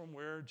 steps from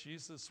where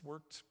Jesus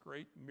worked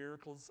great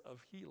miracles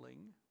of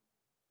healing.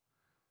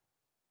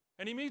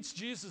 And he meets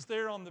Jesus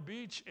there on the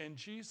beach, and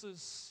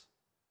Jesus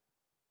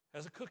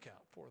has a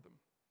cookout for them.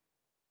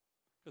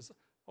 Because I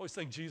always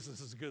think Jesus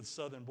is a good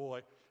Southern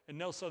boy, and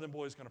no Southern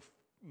boy is going to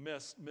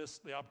miss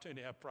the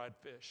opportunity to have fried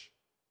fish.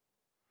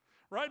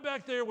 Right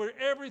back there where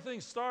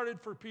everything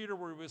started for Peter,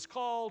 where he was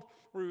called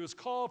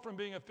from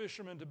being a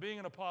fisherman to being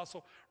an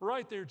apostle,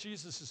 right there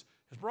Jesus has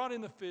brought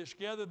in the fish,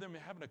 gathered them,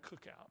 and having a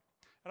cookout.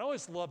 And I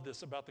always love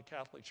this about the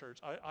Catholic Church.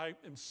 I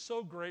am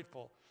so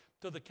grateful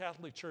to the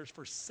Catholic Church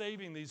for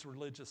saving these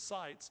religious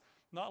sites,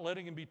 not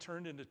letting them be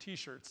turned into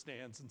T-shirt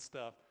stands and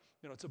stuff.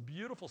 You know, it's a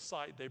beautiful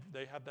site.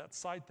 They have that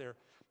site there.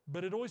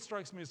 But it always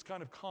strikes me as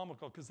kind of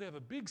comical because they have a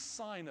big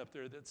sign up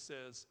there that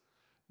says,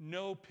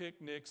 "No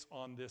picnics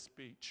on this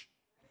beach."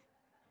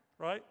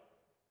 Right?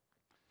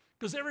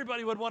 Because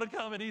everybody would want to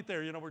come and eat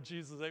there, you know, where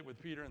Jesus ate with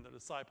Peter and the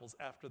disciples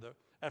after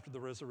the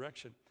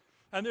resurrection.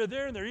 And they're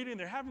there and they're eating,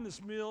 they're having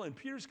this meal, and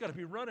Peter's got to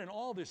be running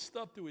all this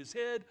stuff through his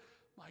head.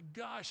 My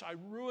gosh, I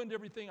ruined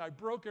everything, I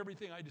broke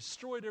everything, I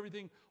destroyed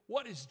everything.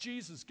 What is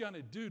Jesus going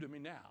to do to me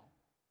now?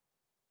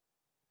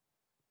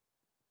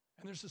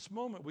 And there's this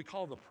moment we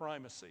call the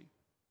primacy.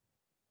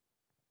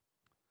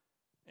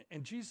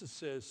 And Jesus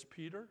says,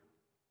 "Peter,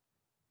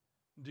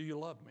 do you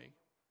love me?"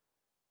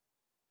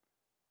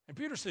 And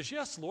Peter says,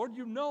 "Yes, Lord,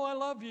 you know I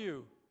love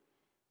you."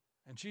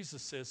 And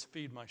Jesus says,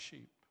 "Feed my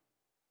sheep."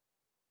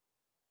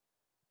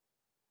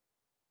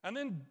 And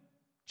then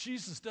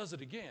Jesus does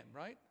it again,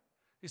 right?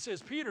 He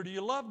says, "Peter, do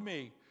you love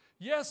me?"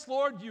 "Yes,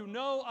 Lord, you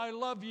know I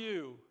love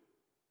you."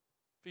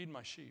 "Feed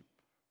my sheep."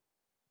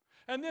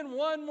 And then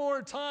one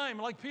more time,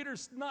 like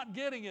Peter's not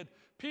getting it.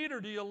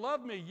 "Peter, do you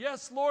love me?"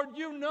 "Yes, Lord,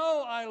 you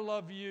know I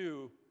love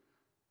you."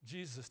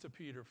 Jesus to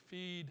Peter,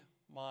 feed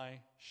my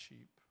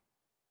sheep.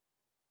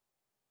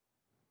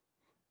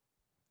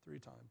 3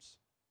 times.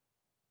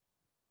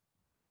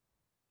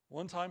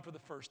 One time for the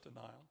first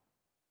denial.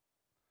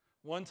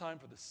 One time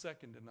for the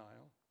second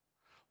denial.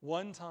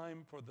 One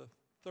time for the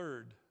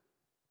third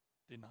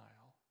denial.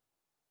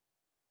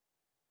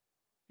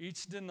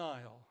 Each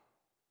denial,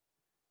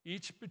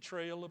 each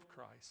betrayal of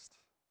Christ,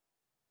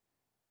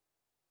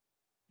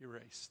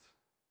 erased.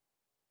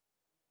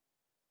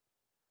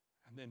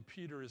 And then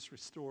Peter is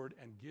restored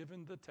and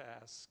given the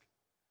task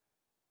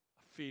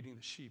of feeding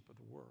the sheep of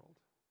the world.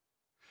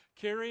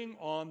 Carrying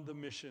on the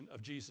mission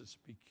of Jesus.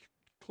 Be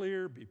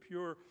clear, be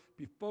pure,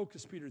 be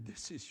focused, Peter.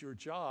 This is your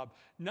job.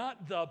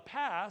 Not the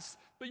past,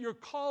 but your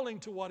calling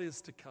to what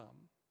is to come.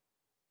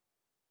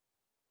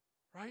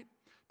 Right?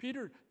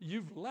 Peter,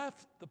 you've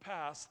left the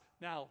past.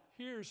 Now,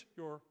 here's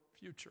your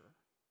future.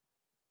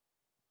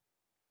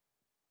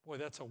 Boy,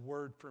 that's a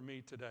word for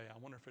me today. I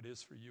wonder if it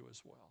is for you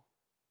as well.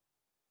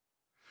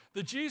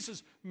 That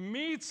Jesus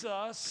meets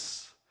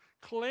us,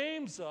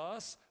 claims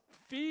us,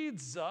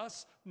 feeds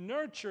us,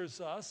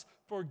 nurtures us,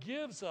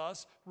 forgives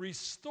us,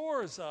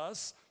 restores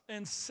us,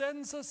 and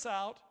sends us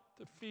out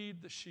to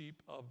feed the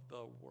sheep of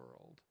the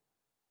world.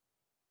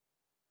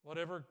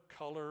 Whatever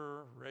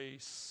color,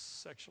 race,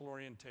 sexual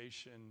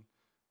orientation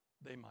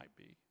they might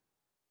be.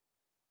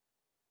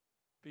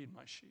 Feed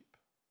my sheep.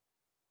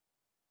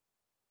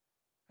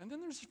 And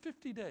then there's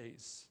 50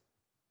 days.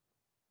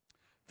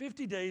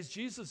 50 days,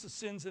 Jesus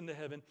ascends into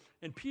heaven,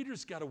 and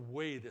Peter's got to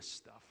weigh this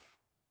stuff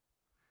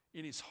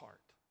in his heart.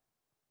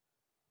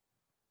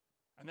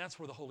 And that's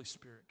where the Holy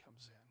Spirit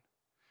comes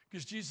in.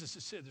 Because Jesus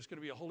has said there's going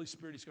to be a Holy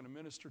Spirit. He's going to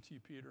minister to you,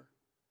 Peter.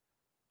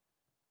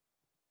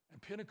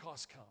 And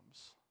Pentecost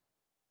comes.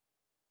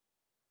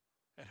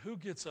 And who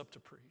gets up to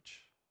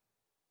preach?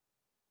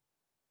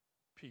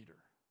 Peter.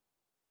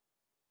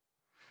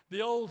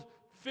 The old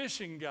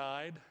fishing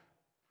guide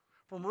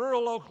from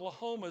rural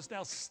Oklahoma is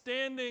now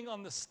standing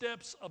on the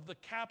steps of the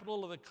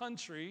capital of the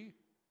country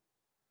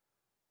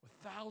with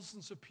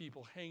thousands of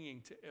people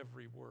hanging to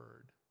every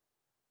word.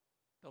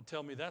 Don't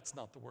tell me that's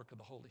not the work of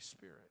the Holy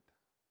Spirit.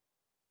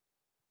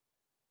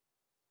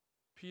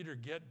 Peter,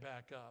 get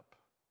back up.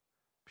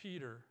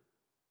 Peter,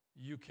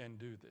 you can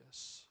do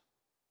this.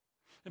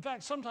 In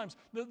fact, sometimes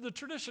the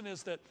tradition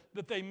is that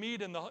they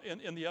meet in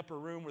the upper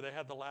room where they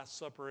had the Last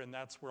Supper, and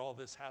that's where all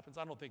this happens.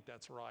 I don't think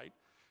that's right,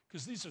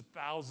 because these are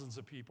thousands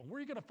of people. Where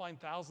are you going to find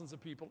thousands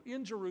of people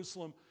in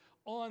Jerusalem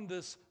on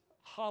this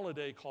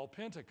holiday called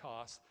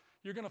Pentecost?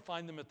 You're going to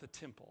find them at the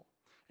temple.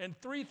 And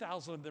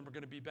 3,000 of them are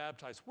going to be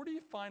baptized. Where do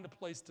you find a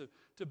place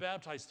to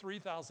baptize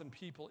 3,000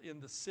 people in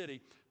the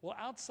city? Well,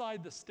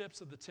 outside the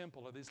steps of the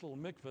temple are these little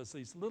mikvahs,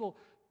 these little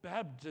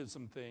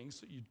baptism things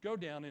that you'd go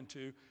down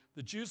into,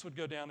 the Jews would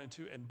go down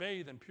into and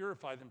bathe and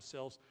purify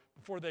themselves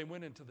before they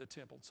went into the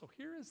temple. So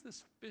here is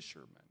this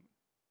fisherman,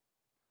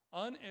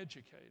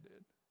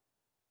 uneducated,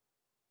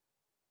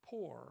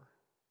 poor,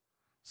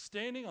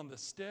 standing on the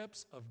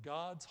steps of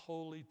God's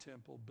holy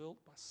temple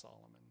built by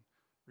Solomon,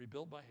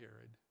 rebuilt by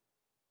Herod,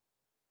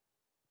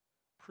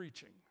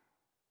 preaching.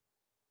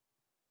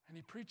 And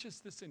he preaches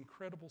this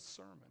incredible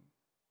sermon.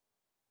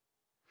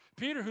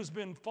 Peter, who's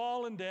been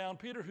fallen down,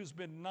 Peter, who's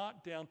been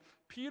knocked down,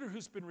 Peter,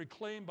 who's been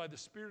reclaimed by the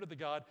Spirit of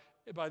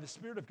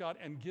God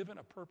and given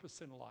a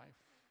purpose in life.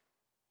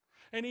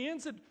 And he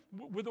ends it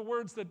with the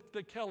words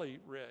that Kelly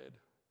read.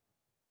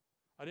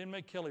 I didn't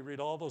make Kelly read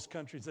all those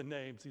countries and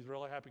names. He's a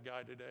really happy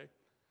guy today.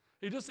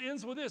 He just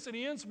ends with this, and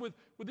he ends with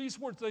these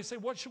words. They say,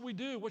 what should we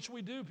do? What should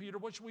we do, Peter?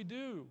 What should we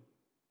do?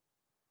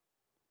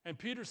 And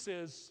Peter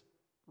says,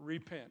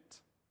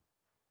 repent.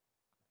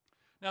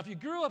 Now, if you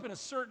grew up in a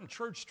certain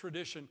church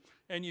tradition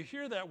and you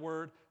hear that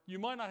word, you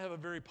might not have a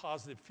very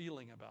positive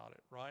feeling about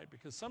it, right?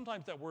 Because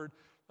sometimes that word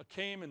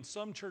came in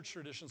some church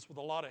traditions with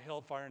a lot of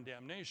hellfire and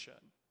damnation.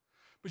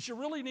 But you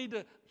really need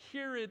to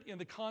hear it in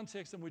the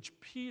context in which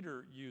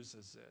Peter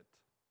uses it,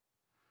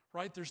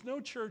 right? There's no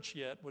church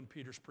yet when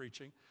Peter's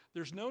preaching.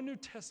 There's no New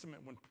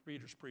Testament when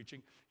Peter's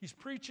preaching. He's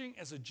preaching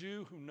as a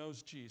Jew who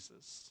knows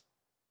Jesus.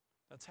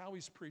 That's how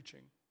he's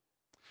preaching.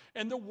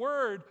 And the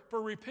word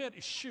for repent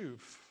is shuv.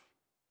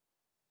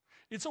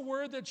 It's a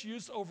word that's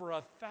used over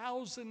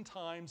 1,000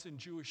 times in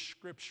Jewish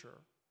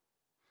scripture,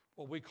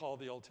 what we call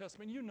the Old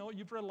Testament. You know,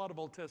 you've read a lot of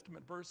Old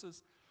Testament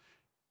verses.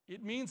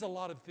 It means a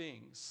lot of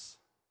things,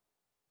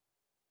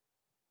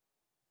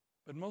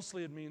 but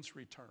mostly it means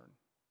return.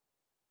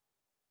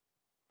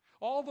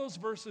 All those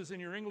verses in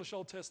your English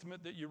Old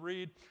Testament that you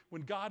read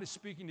when God is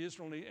speaking to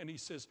Israel and he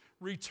says,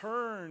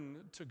 return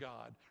to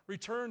God.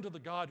 Return to the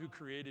God who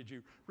created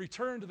you.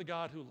 Return to the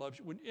God who loves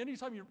you.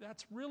 Anytime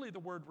that's really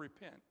the word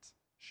repent.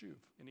 Shuv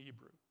in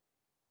Hebrew.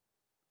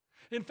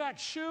 In fact,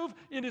 shuv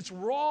in its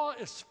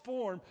rawest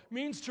form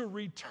means to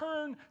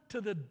return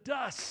to the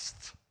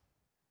dust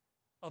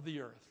of the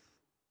earth.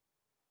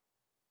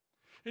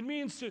 It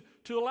means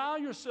to allow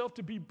yourself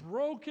to be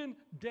broken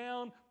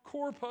down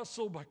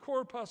corpuscle by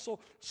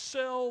corpuscle,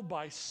 cell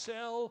by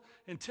cell,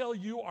 until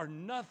you are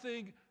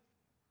nothing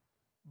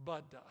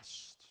but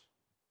dust.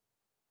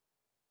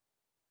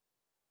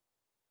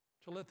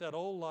 to let that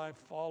old life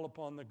fall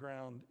upon the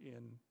ground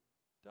in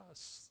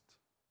dust,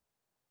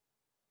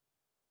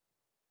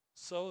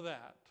 so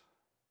that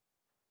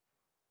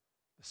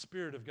the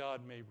Spirit of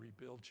God may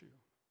rebuild you,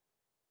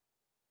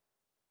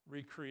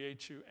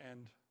 recreate you,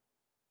 and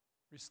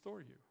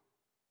restore you.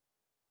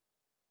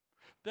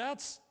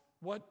 That's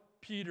what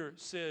Peter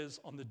says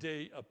on the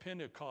day of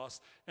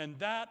Pentecost, and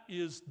that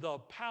is the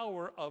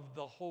power of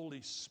the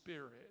Holy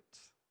Spirit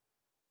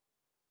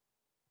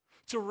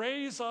to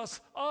raise us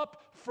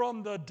up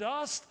from the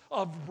dust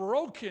of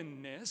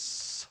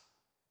brokenness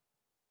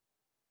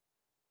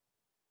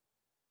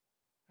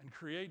and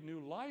create new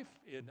life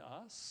in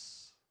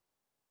us,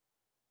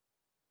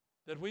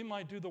 that we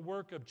might do the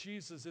work of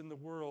Jesus in the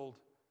world,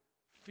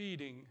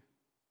 feeding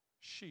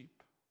sheep.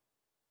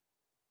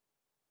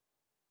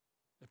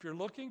 If you're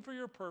looking for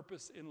your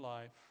purpose in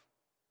life,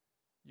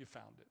 you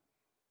found it.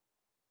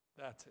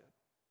 That's it.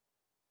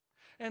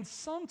 And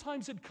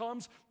sometimes it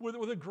comes with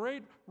a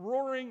great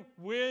roaring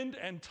wind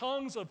and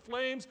tongues of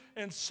flames,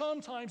 and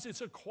sometimes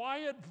it's a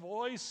quiet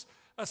voice,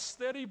 a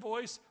steady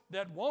voice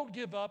that won't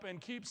give up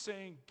and keeps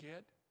saying,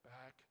 get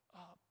back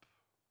up.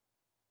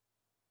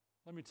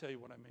 Let me tell you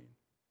what I mean.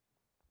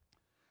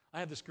 I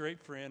have this great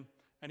friend,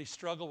 and he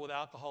struggled with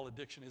alcohol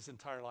addiction his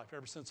entire life,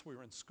 ever since we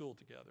were in school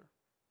together.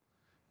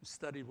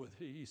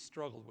 He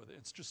struggled with it.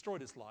 It's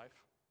destroyed his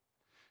life.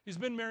 He's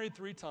been married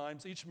 3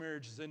 times. Each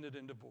marriage has ended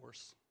in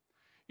divorce.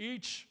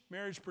 Each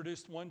marriage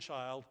produced 1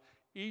 child.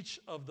 Each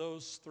of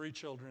those 3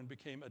 children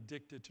became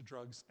addicted to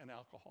drugs and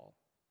alcohol.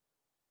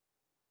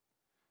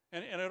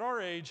 And at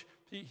our age,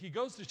 he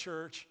goes to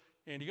church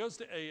and he goes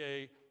to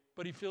AA,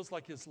 but he feels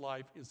like his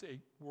life is a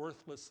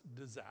worthless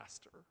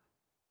disaster.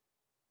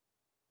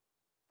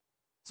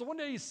 So one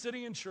day he's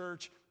sitting in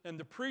church, and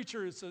the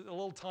preacher is a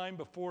little time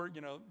before,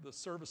 the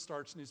service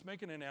starts, and he's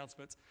making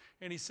announcements.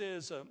 And he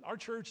says, our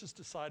church has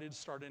decided to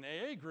start an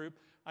AA group.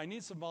 I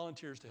need some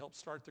volunteers to help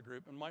start the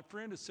group. And my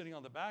friend is sitting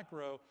on the back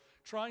row,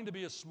 trying to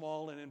be as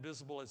small and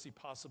invisible as he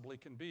possibly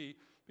can be,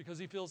 because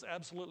he feels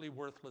absolutely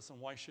worthless, and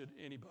why should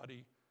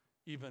anybody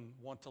even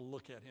want to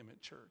look at him at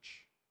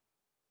church?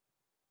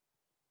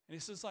 And he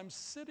says, I'm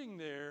sitting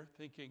there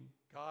thinking,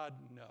 God,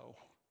 no.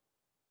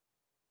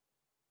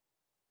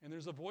 And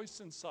there's a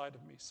voice inside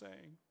of me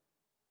saying,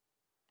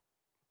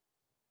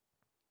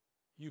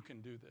 you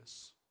can do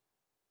this.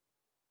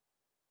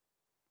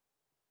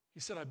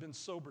 He said, I've been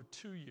sober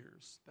 2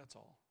 years, that's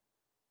all.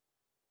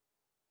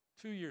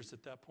 2 years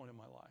at that point in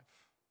my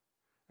life.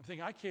 I'm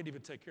thinking, I can't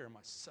even take care of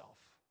myself.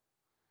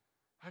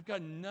 I've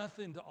got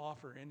nothing to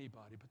offer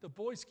anybody. But the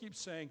voice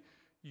keeps saying,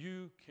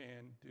 you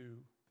can do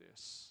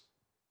this.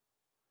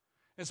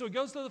 And so he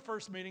goes to the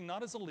first meeting,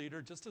 not as a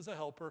leader, just as a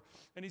helper.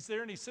 And he's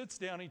there and he sits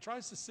down. He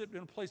tries to sit in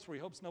a place where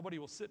he hopes nobody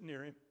will sit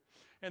near him.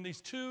 And these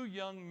 2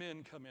 young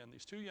men come in,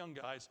 these 2 young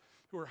guys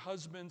who are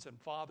husbands and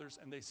fathers,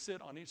 and they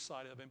sit on each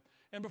side of him.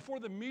 And before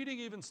the meeting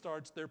even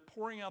starts, they're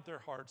pouring out their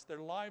hearts.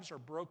 Their lives are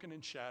broken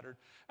and shattered.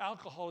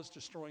 Alcohol is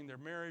destroying their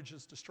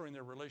marriages, destroying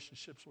their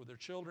relationships with their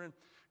children,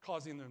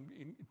 causing them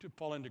to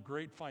fall into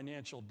great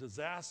financial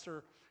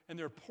disaster. And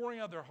they're pouring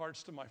out their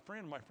hearts to my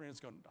friend. My friend's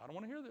going, I don't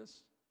want to hear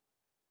this.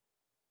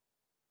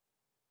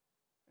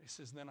 He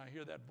says, then I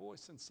hear that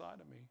voice inside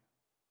of me.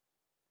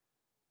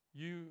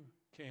 You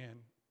can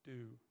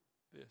do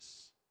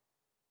this.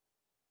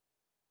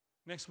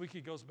 Next week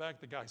he goes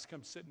back, the guys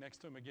come sit next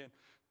to him again.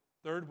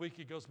 3rd week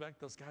he goes back,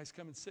 those guys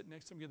come and sit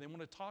next to him again. They want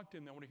to talk to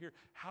him. They want to hear,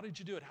 how did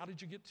you do it? How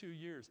did you get 2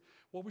 years?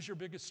 What was your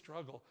biggest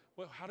struggle?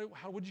 What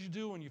did you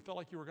do when you felt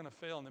like you were going to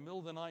fail? In the middle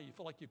of the night, you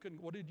felt like you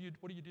couldn't. What do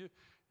you do?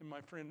 And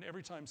my friend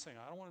every time saying,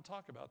 I don't want to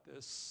talk about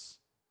this.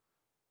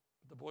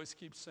 But the voice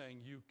keeps saying,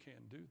 you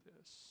can do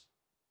this.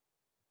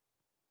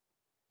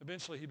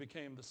 Eventually, he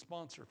became the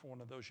sponsor for one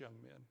of those young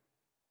men.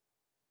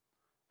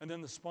 And then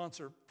the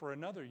sponsor for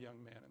another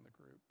young man in the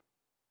group.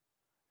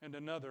 And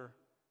another,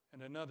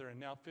 and another. And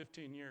now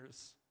 15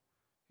 years,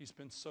 he's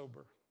been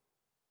sober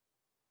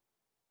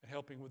and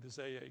helping with his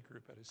AA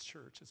group at his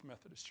church, his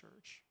Methodist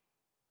church.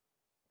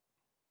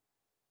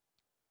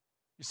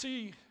 You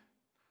see,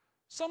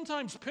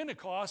 sometimes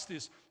Pentecost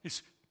is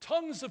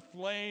tongues of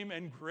flame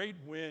and great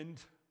wind.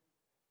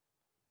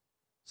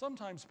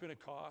 Sometimes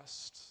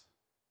Pentecost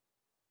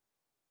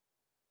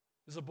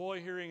is a boy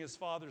hearing his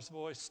father's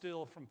voice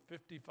still from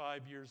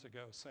 55 years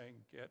ago saying,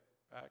 get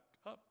back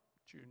up,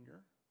 Junior.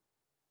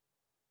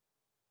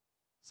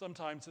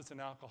 Sometimes it's an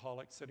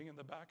alcoholic sitting in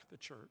the back of the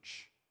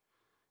church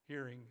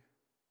hearing,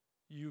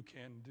 you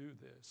can do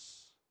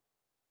this.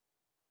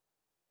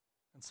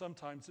 And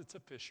sometimes it's a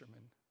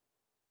fisherman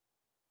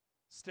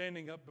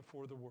standing up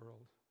before the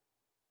world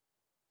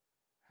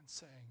and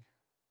saying,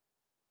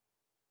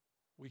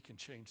 we can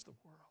change the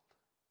world.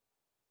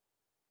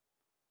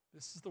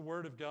 This is the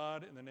word of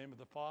God in the name of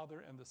the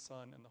Father and the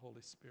Son and the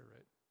Holy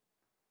Spirit.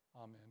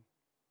 Amen.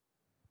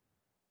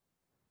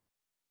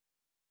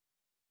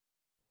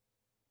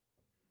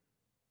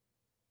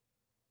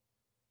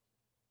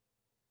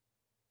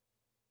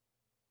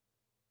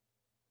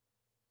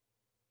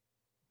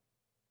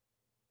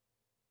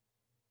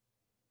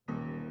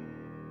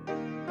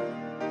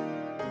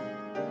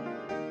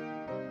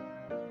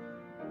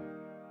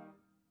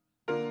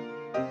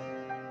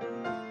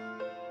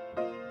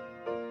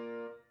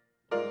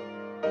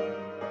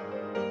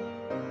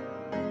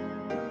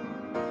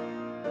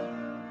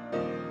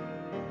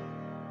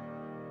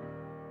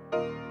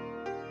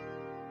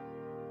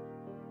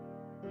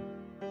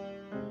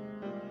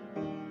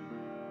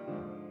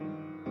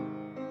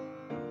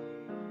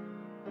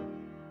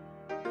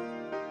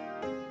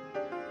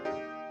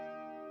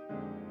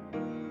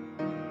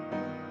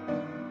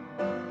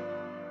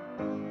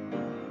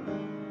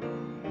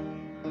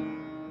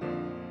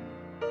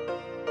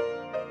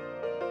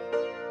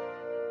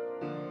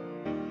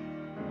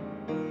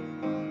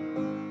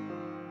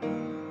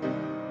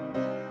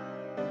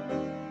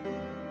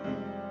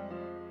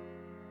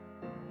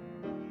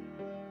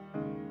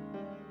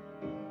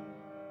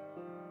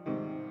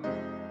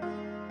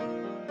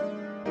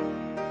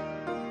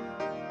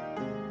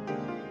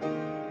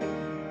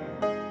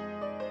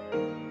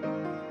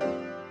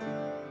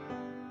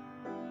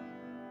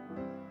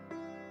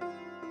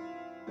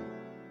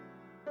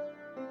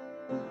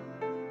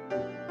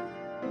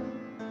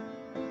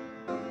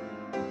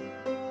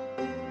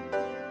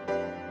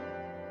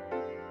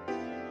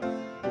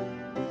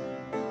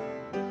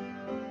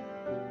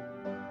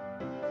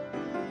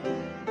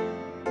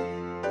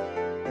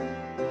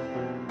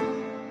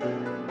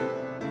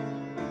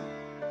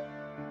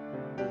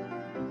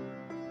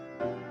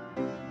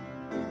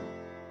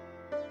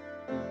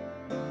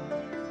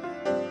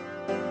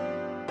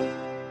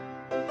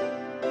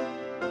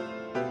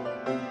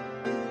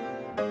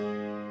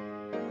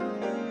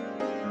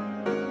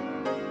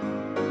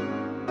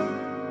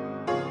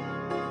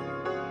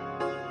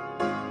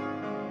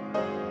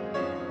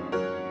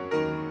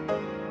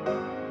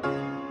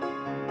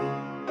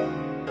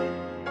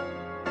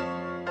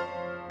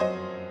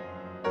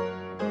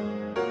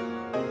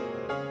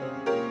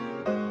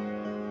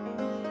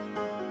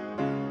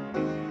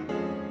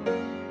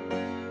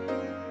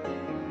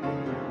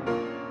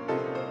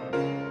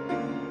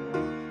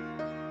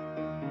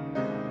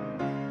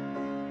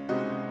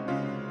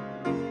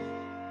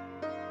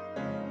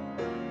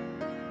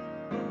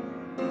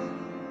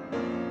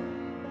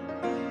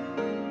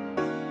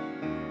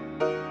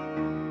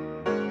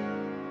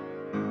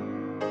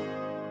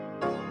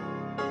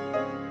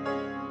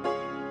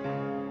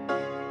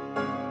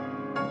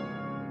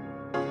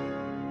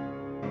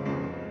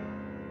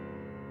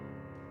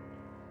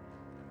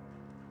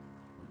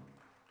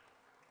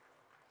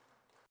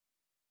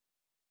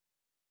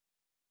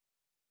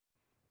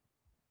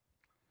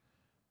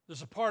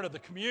 There's a part of the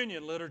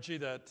communion liturgy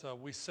that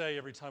we say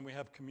every time we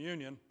have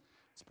communion.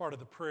 It's part of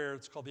the prayer.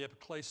 It's called the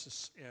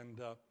epiclesis, and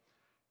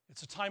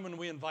it's a time when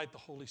we invite the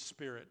Holy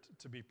Spirit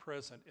to be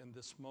present in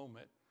this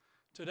moment.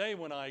 Today,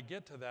 when I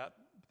get to that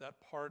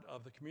part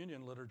of the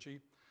communion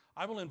liturgy,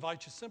 I will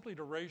invite you simply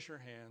to raise your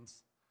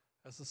hands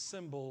as a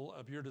symbol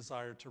of your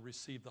desire to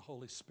receive the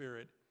Holy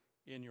Spirit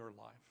in your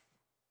life.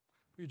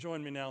 Will you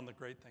join me now in the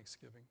great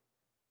thanksgiving?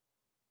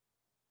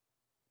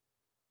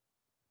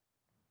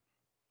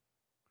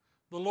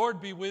 The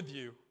Lord be with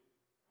you. And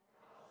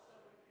also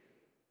with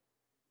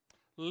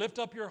you. Lift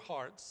up your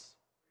hearts.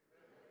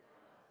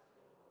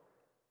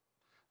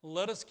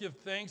 Let us give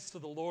thanks to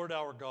the Lord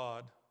our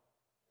God.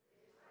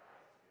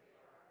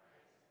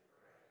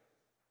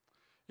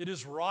 It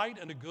is right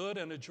and a good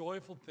and a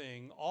joyful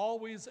thing,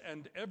 always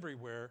and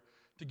everywhere,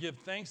 to give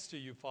thanks to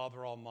you,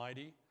 Father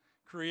Almighty,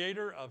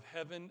 Creator of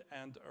heaven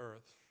and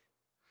earth.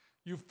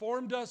 You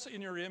formed us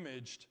in your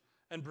image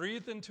and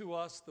breathed into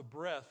us the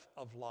breath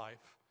of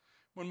life.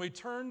 When we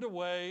turned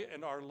away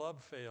and our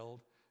love failed,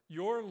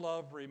 your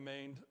love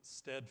remained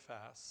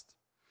steadfast.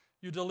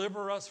 You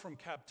deliver us from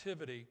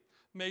captivity,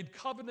 made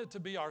covenant to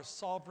be our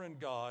sovereign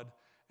God,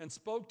 and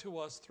spoke to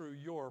us through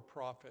your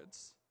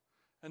prophets.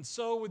 And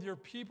so with your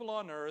people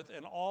on earth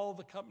and all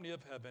the company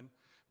of heaven,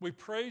 we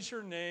praise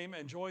your name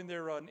and join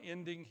their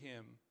unending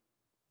hymn.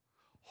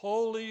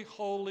 Holy,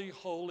 holy,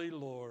 holy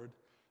Lord,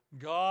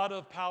 God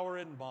of power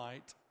and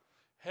might,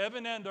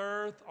 heaven and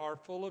earth are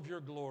full of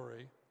your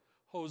glory.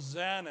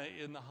 Hosanna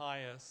in the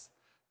highest.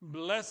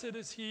 Blessed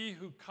is he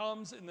who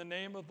comes in the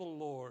name of the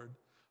Lord.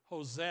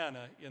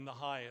 Hosanna in the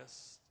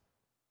highest.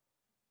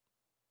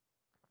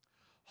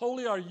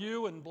 Holy are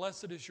you, and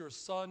blessed is your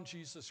Son,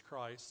 Jesus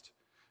Christ.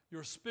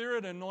 Your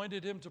Spirit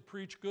anointed him to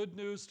preach good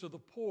news to the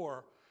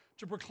poor,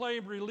 to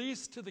proclaim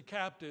release to the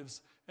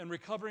captives and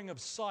recovering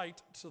of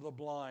sight to the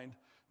blind,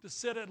 to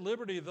set at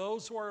liberty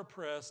those who are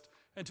oppressed,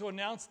 and to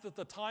announce that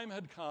the time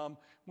had come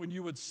when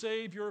you would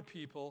save your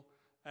people.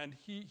 And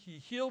he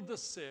healed the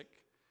sick,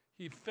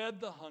 he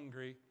fed the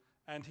hungry,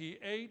 and he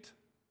ate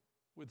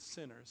with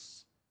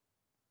sinners.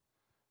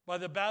 By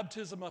the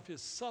baptism of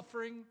his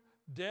suffering,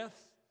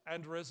 death,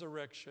 and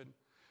resurrection,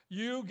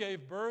 you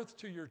gave birth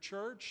to your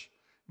church,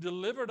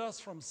 delivered us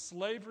from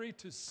slavery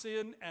to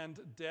sin and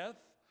death,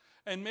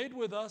 and made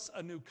with us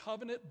a new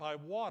covenant by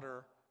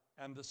water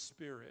and the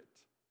Spirit.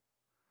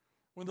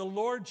 When the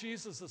Lord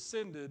Jesus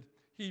ascended,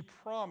 he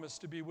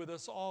promised to be with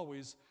us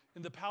always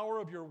in the power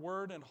of your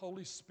word and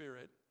Holy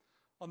Spirit.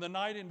 On the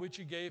night in which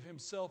he gave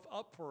himself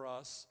up for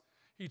us,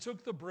 he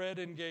took the bread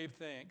and gave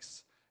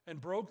thanks, and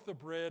broke the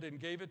bread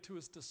and gave it to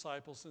his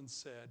disciples and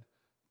said,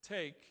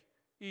 "Take,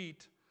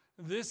 eat,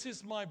 this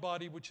is my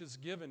body which is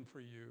given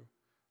for you.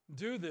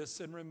 Do this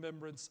in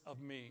remembrance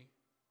of me."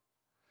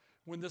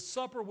 When the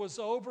supper was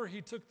over,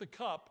 he took the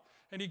cup,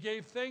 and he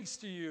gave thanks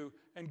to you,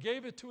 and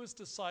gave it to his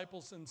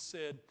disciples and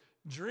said,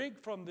 "Drink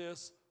from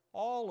this,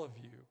 all of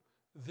you.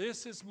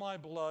 This is my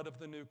blood of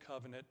the new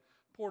covenant,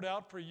 poured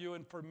out for you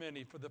and for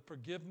many for the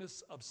forgiveness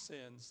of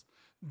sins.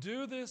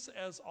 Do this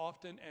as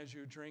often as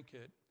you drink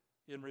it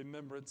in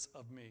remembrance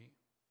of me."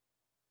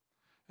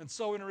 And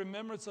so in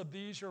remembrance of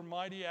these your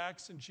mighty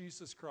acts in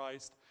Jesus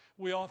Christ,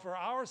 we offer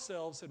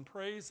ourselves in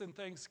praise and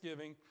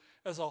thanksgiving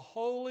as a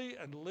holy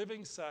and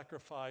living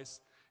sacrifice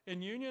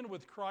in union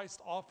with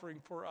Christ's offering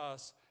for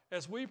us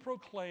as we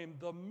proclaim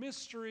the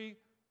mystery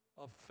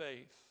of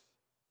faith.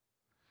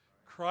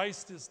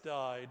 Christ has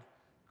died.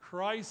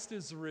 Christ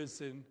is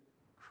risen.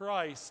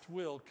 Christ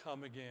will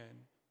come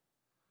again.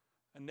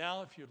 And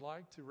now, if you'd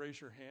like to raise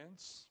your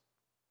hands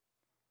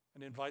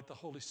and invite the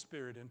Holy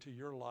Spirit into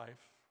your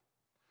life.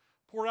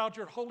 Pour out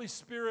your Holy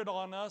Spirit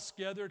on us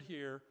gathered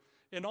here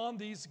and on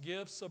these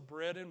gifts of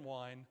bread and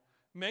wine.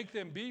 Make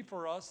them be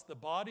for us the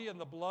body and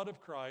the blood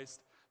of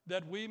Christ,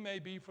 that we may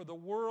be for the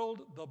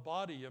world the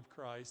body of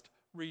Christ,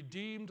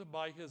 redeemed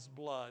by his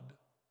blood.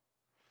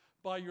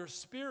 By your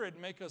Spirit,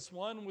 make us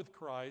one with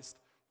Christ,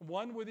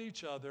 one with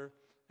each other,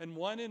 and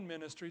one in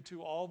ministry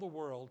to all the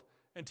world,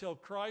 until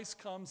Christ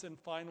comes in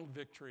final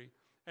victory,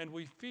 and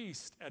we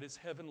feast at his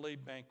heavenly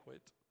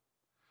banquet.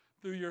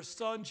 Through your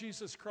Son,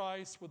 Jesus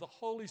Christ, with the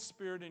Holy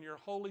Spirit in your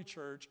holy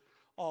church,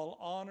 all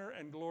honor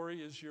and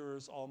glory is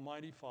yours,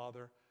 Almighty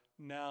Father,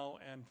 now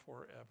and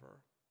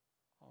forever.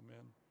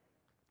 Amen.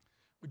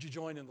 Would you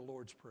join in the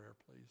Lord's Prayer,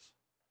 please?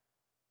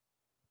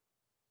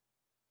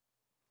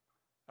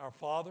 Our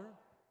Father,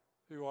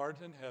 who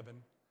art in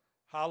heaven,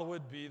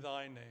 hallowed be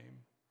thy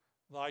name.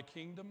 Thy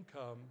kingdom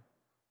come,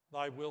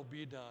 thy will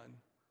be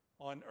done,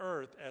 on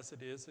earth as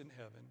it is in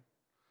heaven.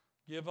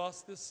 Give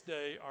us this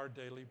day our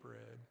daily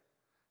bread,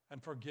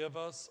 and forgive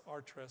us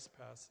our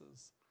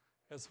trespasses,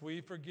 as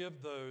we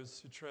forgive those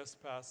who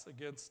trespass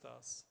against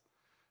us.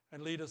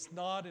 And lead us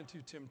not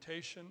into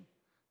temptation,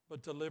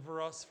 but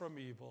deliver us from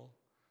evil.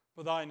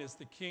 For thine is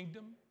the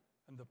kingdom,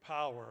 and the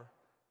power,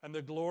 and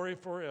the glory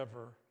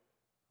forever.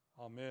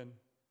 Amen.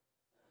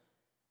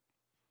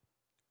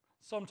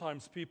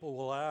 Sometimes people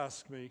will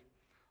ask me,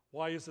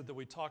 why is it that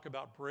we talk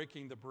about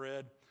breaking the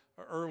bread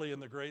early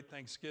in the Great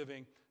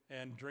Thanksgiving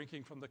and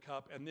drinking from the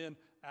cup. And then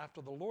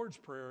after the Lord's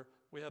Prayer,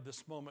 we have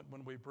this moment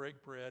when we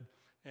break bread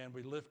and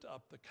we lift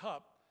up the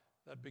cup.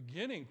 That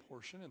beginning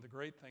portion in the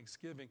Great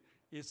Thanksgiving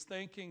is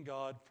thanking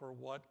God for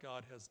what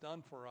God has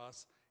done for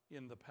us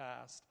in the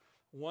past.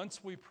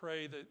 Once we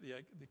pray the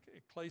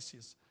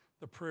ecclesias,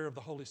 the prayer of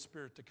the Holy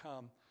Spirit to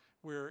come,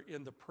 we're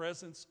in the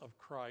presence of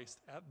Christ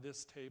at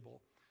this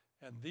table.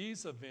 And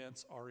these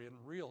events are in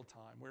real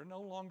time. We're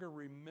no longer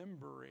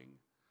remembering.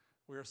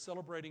 We're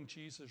celebrating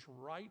Jesus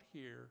right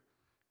here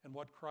and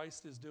what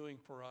Christ is doing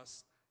for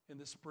us in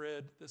this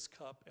bread, this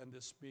cup, and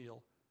this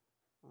meal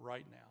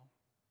right now.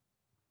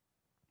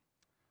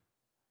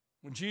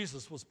 When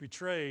Jesus was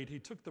betrayed, he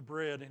took the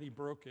bread and he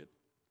broke it.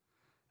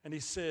 And he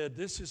said,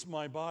 "This is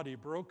my body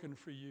broken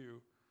for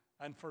you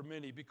and for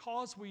many.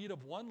 Because we eat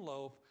of one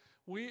loaf,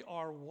 we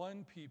are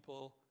one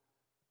people.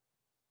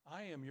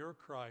 I am your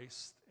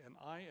Christ, and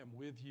I am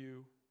with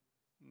you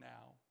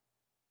now."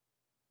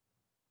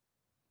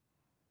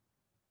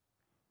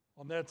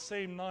 On that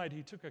same night,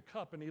 he took a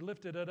cup and he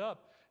lifted it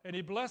up and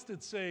he blessed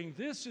it, saying,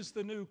 "This is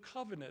the new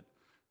covenant,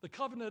 the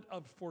covenant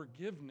of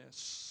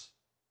forgiveness."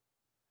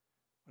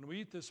 When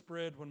we eat this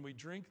bread, when we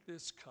drink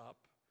this cup,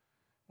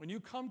 when you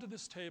come to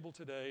this table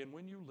today and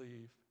when you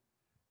leave,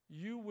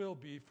 you will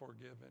be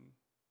forgiven.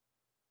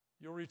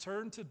 You'll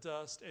return to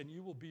dust and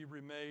you will be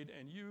remade,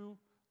 and you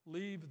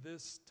leave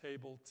this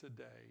table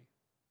today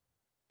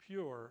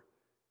pure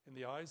in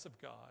the eyes of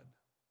God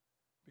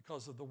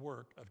because of the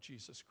work of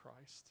Jesus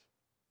Christ.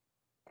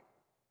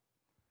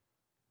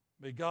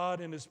 May God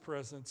in his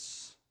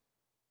presence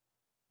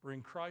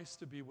bring Christ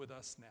to be with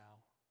us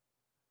now,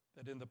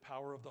 that in the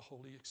power of the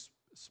Holy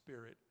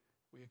Spirit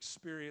we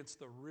experience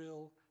the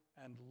real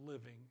and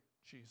living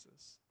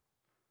Jesus.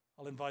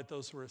 I'll invite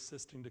those who are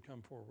assisting to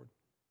come forward.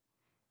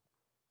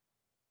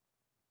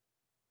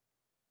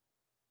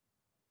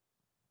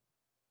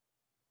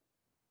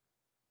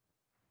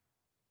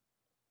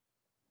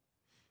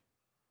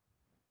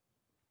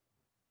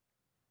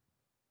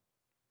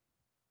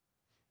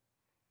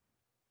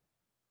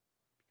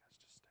 You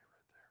guys just stay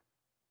right there.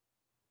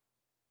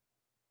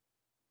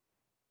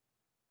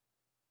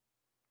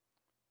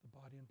 The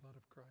body and blood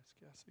of Christ,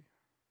 Cassie.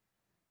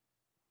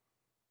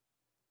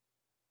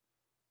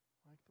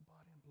 Like the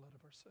body and blood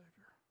of our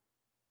Savior.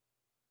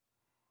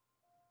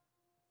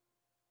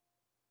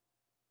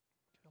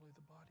 Kelly,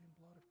 the body and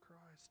blood of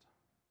Christ.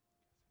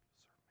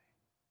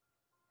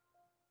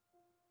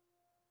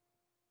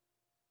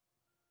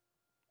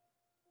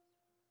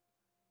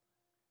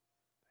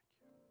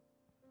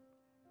 Cassie,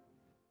 serve me.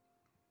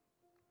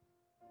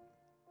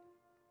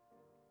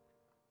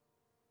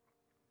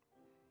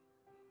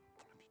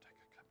 If you take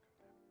a cup,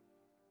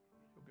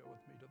 you'll go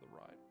with me to the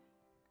right.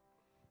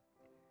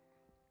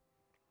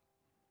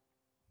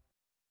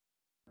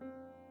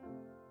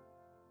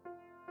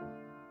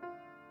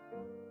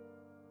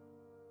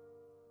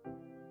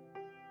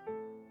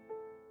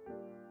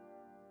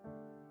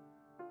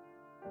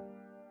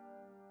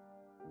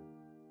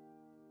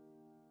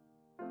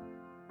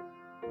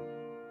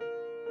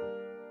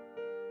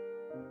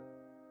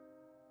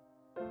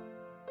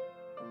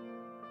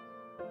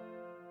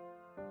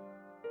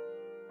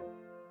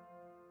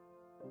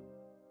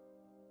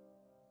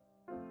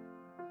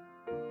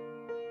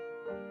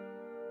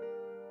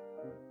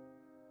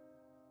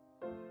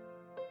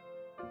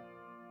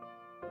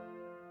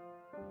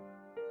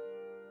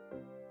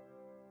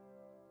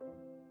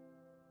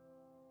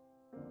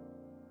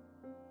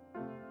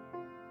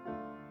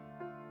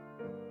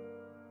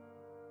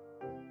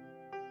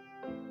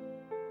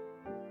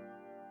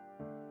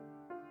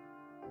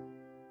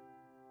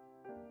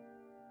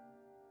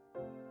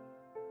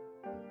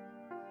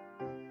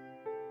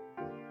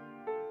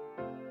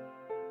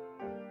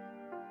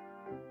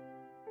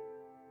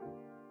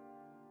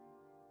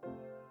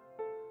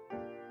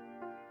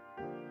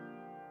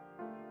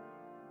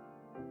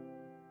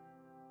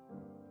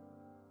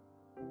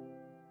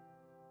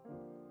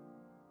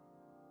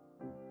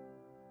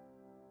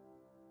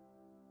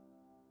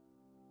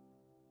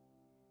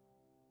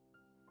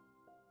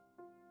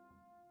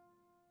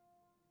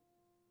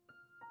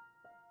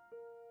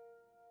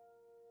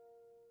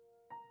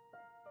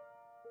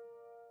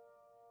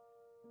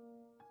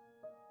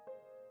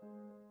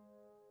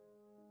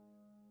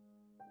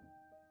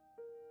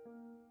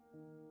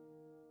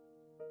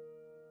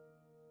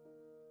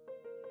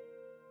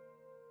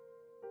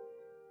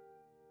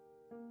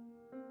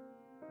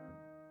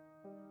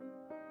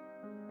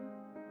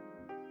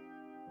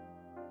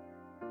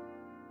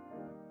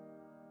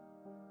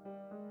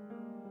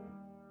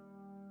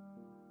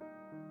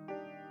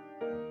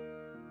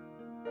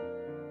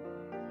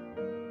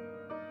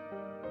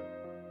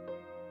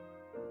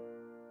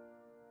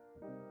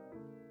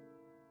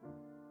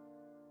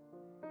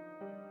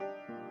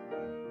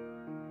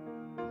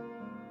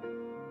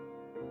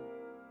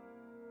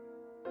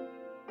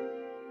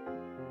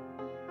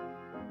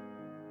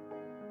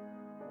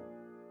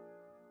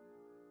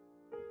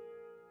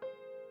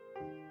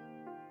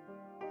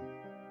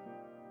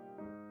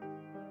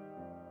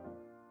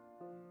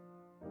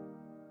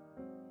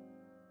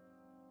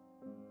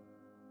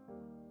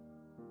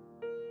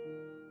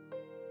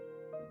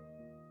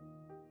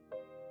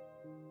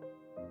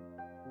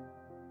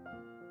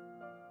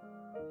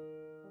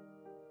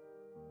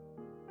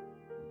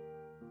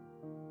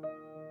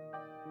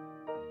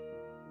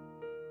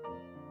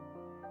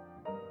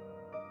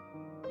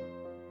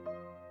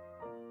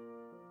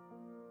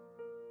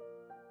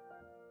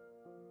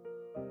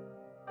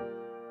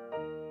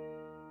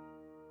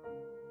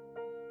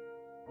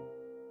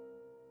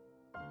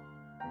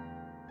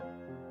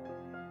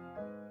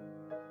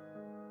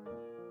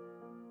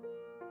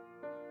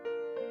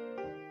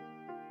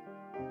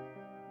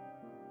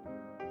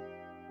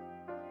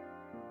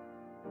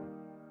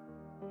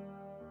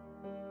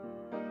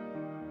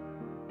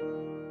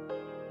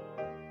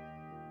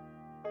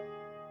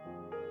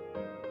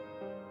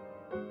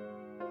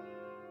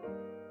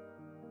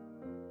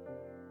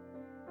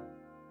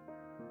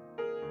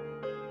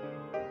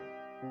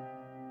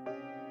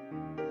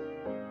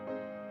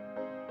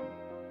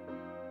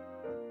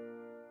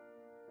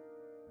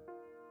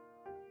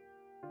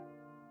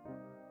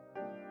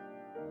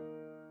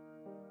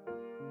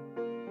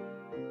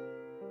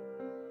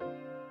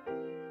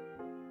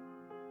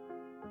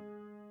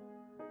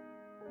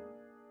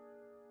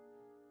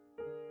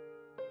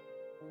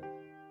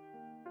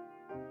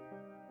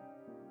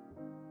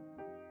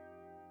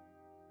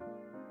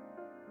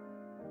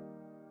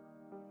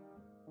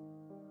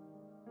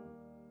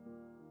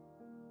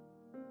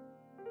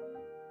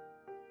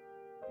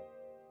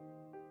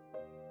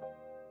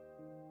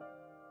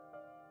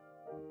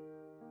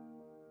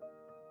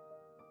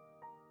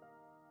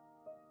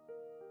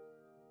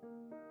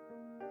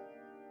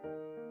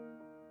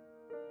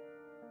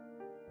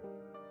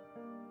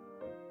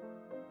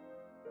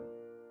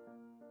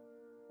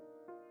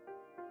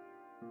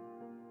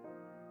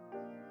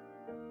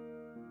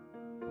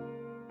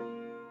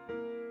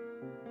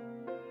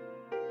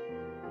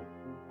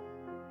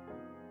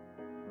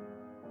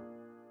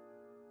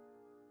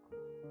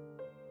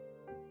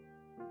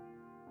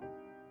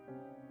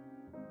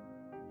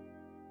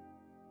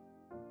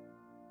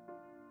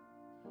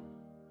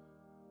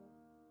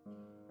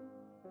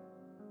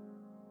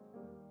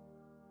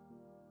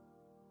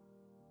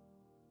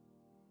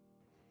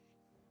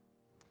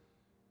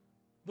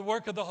 The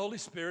work of the Holy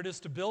Spirit is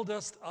to build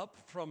us up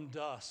from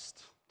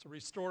dust, to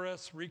restore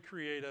us,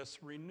 recreate us,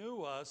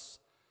 renew us,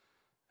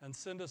 and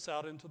send us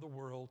out into the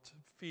world to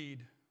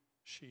feed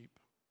sheep.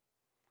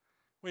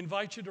 We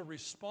invite you to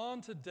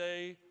respond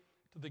today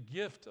to the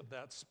gift of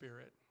that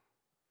Spirit,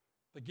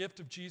 the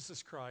gift of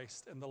Jesus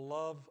Christ and the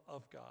love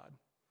of God.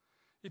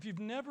 If you've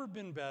never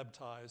been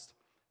baptized,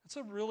 it's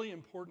a really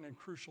important and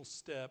crucial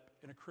step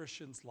in a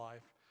Christian's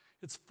life.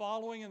 It's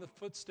following in the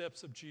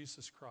footsteps of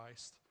Jesus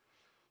Christ.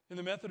 In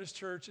the Methodist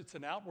Church, it's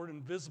an outward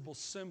and visible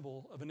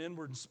symbol of an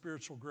inward and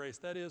spiritual grace.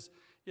 That is,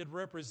 it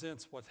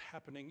represents what's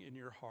happening in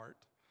your heart.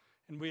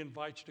 And we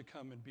invite you to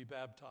come and be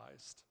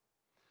baptized.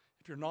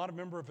 If you're not a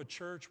member of a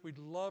church, we'd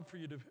love for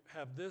you to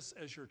have this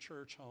as your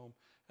church home,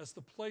 as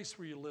the place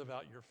where you live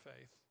out your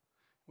faith.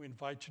 We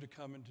invite you to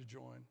come and to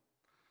join.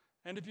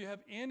 And if you have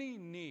any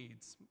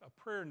needs, a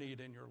prayer need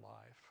in your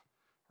life,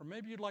 or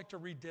maybe you'd like to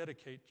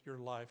rededicate your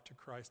life to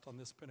Christ on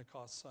this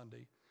Pentecost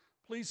Sunday,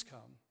 please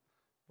come.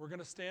 We're going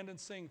to stand and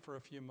sing for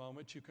a few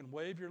moments. You can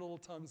wave your little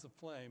tongues of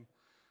flame,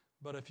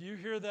 but if you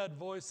hear that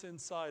voice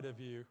inside of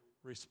you,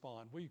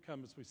 respond. Will you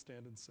come as we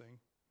stand and sing?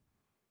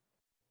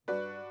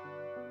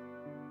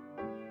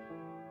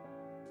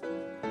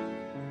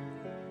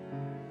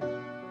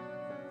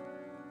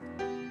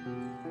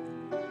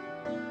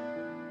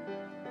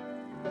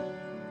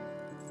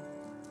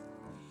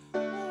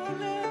 Oh,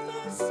 let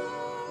the Son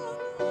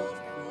of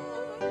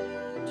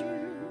God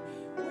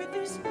you with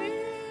His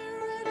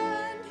Spirit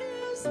and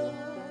His love.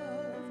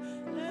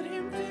 Let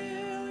Him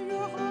fill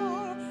your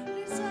heart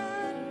and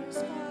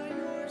satisfy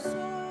your soul.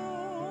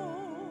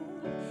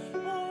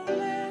 Oh,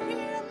 let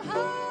Him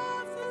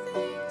have the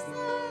things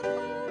that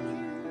hold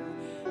you,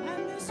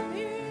 and the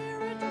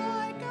Spirit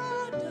like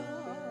a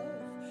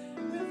dove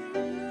will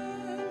fill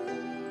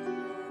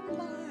your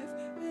life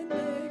and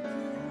make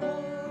you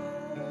whole.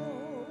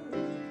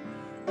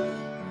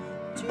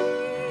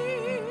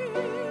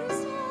 Jesus,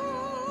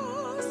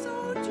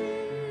 oh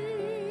Jesus,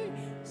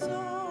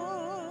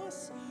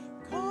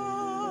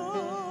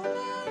 come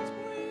and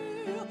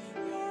fill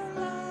your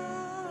lives.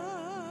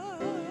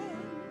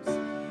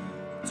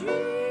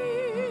 Jesus,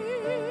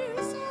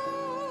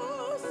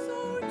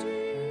 oh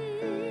Jesus,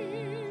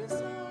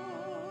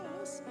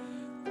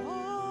 come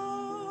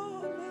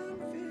and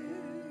fill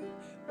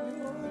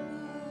your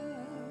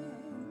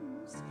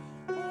lives.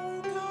 Oh,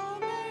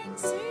 come and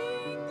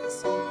sing the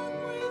song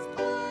with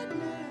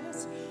gladness,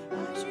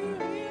 as your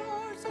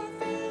hearts are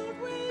filled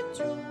with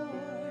joy.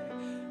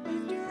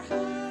 Lift your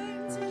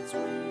hands in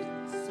sweet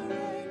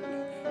surrender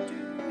to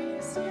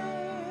His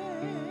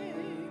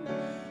name.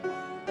 Oh,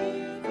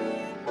 give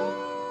Him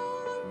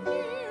all of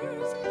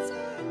years and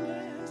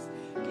sadness,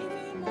 give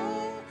Him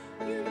all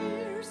your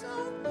years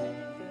of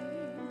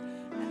pain,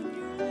 and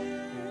you'll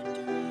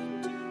enter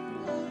into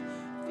love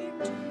in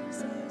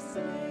Jesus'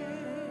 name.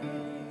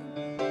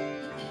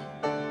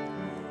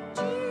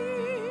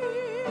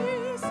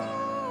 Jesus,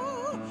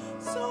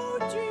 oh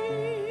Jesus,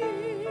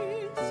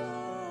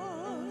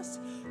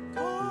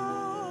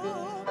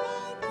 come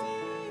and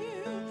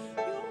fill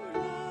your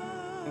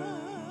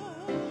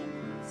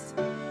lives.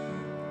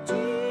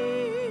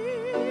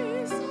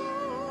 Jesus,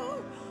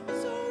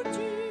 oh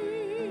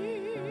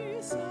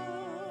Jesus,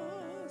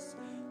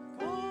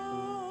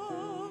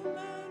 come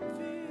and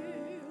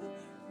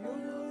fill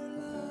your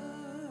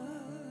lives.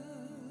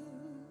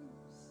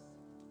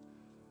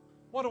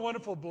 What a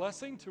wonderful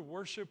blessing to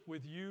worship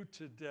with you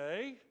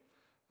today.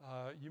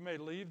 You may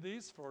leave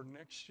these for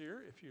next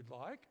year if you'd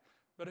like.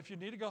 But if you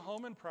need to go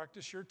home and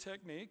practice your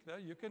technique,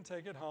 you can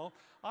take it home.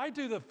 I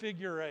do the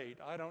figure 8.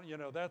 I don't,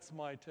 that's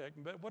my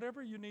technique. But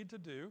whatever you need to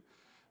do,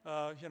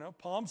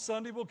 Palm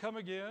Sunday will come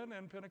again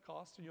and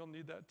Pentecost, and you'll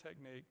need that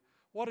technique.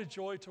 What a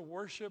joy to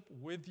worship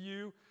with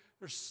you.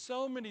 There's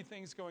so many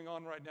things going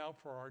on right now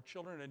for our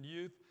children and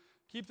youth.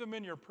 Keep them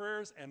in your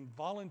prayers and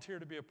volunteer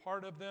to be a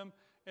part of them.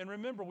 And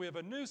remember, we have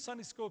a new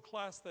Sunday school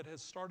class that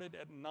has started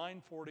at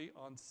 9:40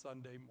 on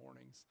Sunday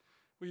mornings.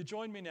 Will you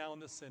join me now in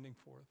the sending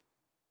forth?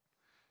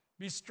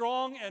 Be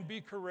strong and be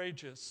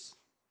courageous.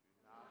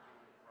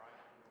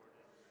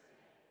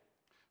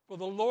 For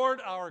the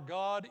Lord our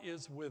God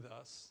is with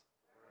us.